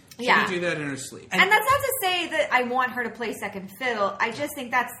something. She can do that in her sleep. And that's not to say that I want her to play second fiddle. I just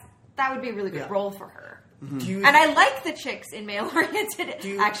think that would be a really good role for her. Mm-hmm. And I like the chicks in male-oriented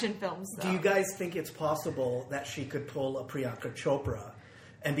action films. Though. Do you guys think it's possible that she could pull a Priyanka Chopra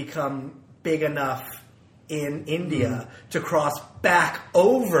and become big enough in India to cross back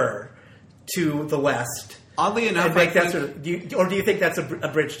over to the West? Oddly enough, do you think that's a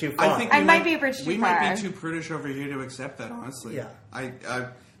bridge too far? I think it might be a bridge too far. We might be too prudish over here to accept that, honestly. Yeah.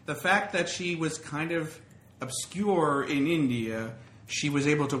 The fact that she was kind of obscure in India, she was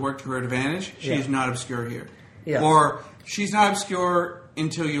able to work to her advantage. She's not obscure here. Yeah. Or she's not obscure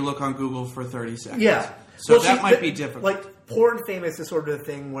until you look on Google for 30 seconds. Yeah. So that might be difficult. Like, porn fame is the sort of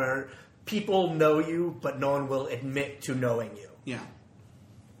thing where people know you, but no one will admit to knowing you. Yeah.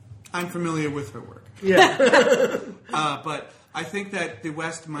 I'm familiar with her work. Yeah. But I think that the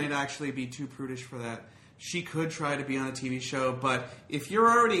West might actually be too prudish for that. She could try to be on a TV show, but if you're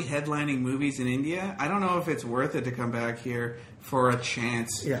already headlining movies in India, I don't know if it's worth it to come back here for a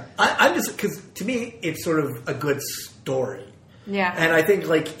chance. Yeah. I'm just, because to me, it's sort of a good story. Yeah. And I think,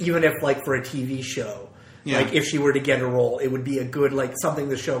 like, even if, like, for a TV show, like, if she were to get a role, it would be a good, like, something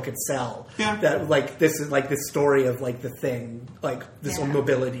the show could sell. Yeah. That, like, this is, like, this story of, like, the thing, like, this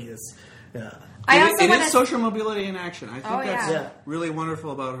mobility is, It is social mobility in action. I think that's really wonderful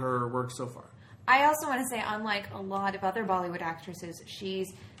about her work so far. I also want to say, unlike a lot of other Bollywood actresses,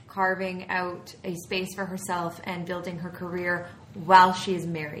 she's carving out a space for herself and building her career while she is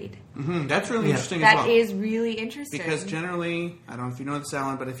married. Mm-hmm. That's really interesting as well. That is really interesting. Because generally, I don't know if you know this,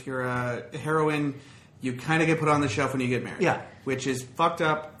 Allan, but if you're a heroine, you kind of get put on the shelf when you get married. Yeah. Which is fucked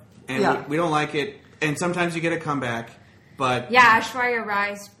up, and we don't like it. And sometimes you get a comeback, but... Yeah, Aishwarya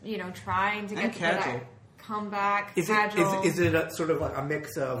Rai's, trying to get to that comeback. Is it a, sort of like a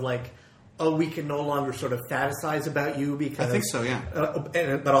mix of, like, we can no longer sort of fantasize about you because... I think so, yeah.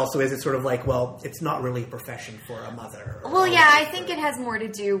 But also, is it sort of like, well, it's not really a profession for a mother? Well, yeah, I think it has more to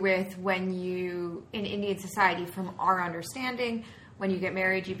do with when you, in Indian society, from our understanding, when you get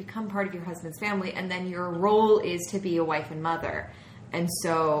married, you become part of your husband's family, and then your role is to be a wife and mother. And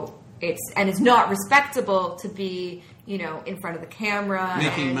so it's not respectable to be, in front of the camera.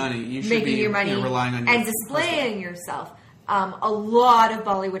 Making money. You should making be your money relying on your and displaying yourself. A lot of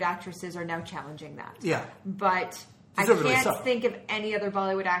Bollywood actresses are now challenging that. Yeah. But I can't think of any other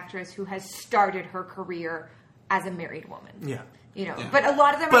Bollywood actress who has started her career as a married woman. Yeah. But a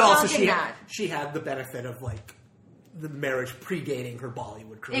lot of them are challenging that. She had the benefit of, like, the marriage predating her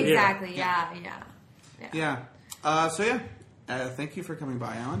Bollywood career. Exactly, yeah. Thank you for coming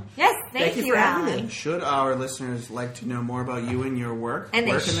by, Allan. Yes, thank you for having me. Should our listeners like to know more about you and your work, and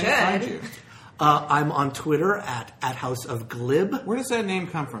where can they find you? I'm on Twitter at House of Glib. Where does that name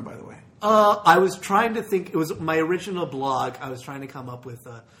come from, by the way? I was trying to think. It was my original blog. I was trying to come up with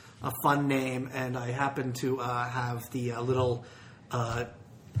a fun name, and I happened to have the little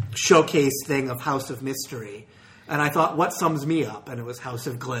showcase thing of House of Mystery. And I thought, what sums me up? And it was House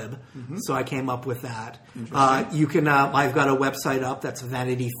of Glib. Mm-hmm. So I came up with that. You can. I've got a website up that's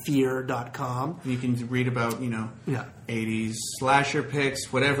vanityfair.com. You can read about 80s slasher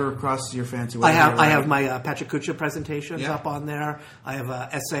pics, whatever crosses your fancy. I have my Pachacucha presentations up on there. I have an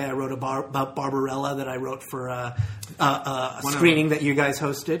essay I wrote about Barbarella that I wrote for a screening that you guys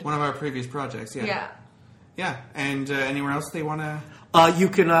hosted. One of our previous projects. Yeah. And anywhere else they want to... You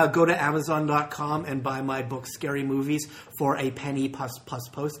can go to Amazon.com and buy my book, Scary Movies, for a penny plus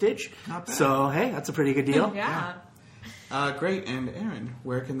postage. Not bad. So, hey, that's a pretty good deal. Yeah. Great. And Erin,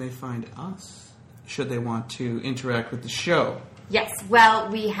 where can they find us, should they want to interact with the show? Yes. Well,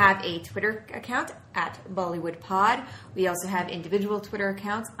 we have a Twitter account at Bollywood Pod. We also have individual Twitter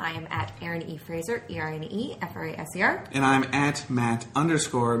accounts. I am at Erin E. Fraser, ERINEFRASER. And I'm at Matt_BOWES.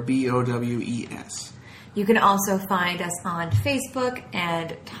 You can also find us on Facebook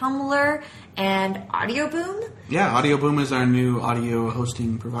and Tumblr and Audio Boom. Yeah, Audio Boom is our new audio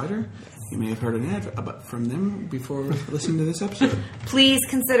hosting provider. You may have heard an ad from them before listening to this episode. Please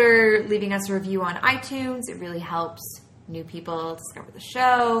consider leaving us a review on iTunes. It really helps new people discover the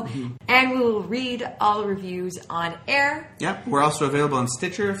show. Mm-hmm. And we will read all the reviews on air. Yep, we're also available on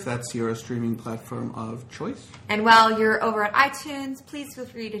Stitcher if that's your streaming platform of choice. And while you're over at iTunes, please feel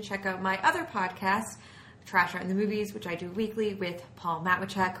free to check out my other podcast, Trash Art in the Movies, which I do weekly with Paul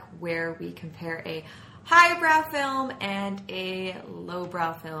Matwichuk, where we compare a highbrow film and a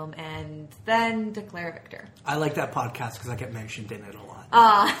lowbrow film and then declare a victor. I like that podcast because I get mentioned in it a lot.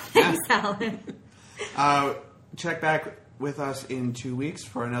 Thanks, Allan. Check back with us in 2 weeks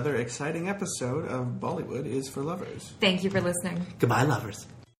for another exciting episode of Bollywood is for Lovers. Thank you for listening. Goodbye, lovers.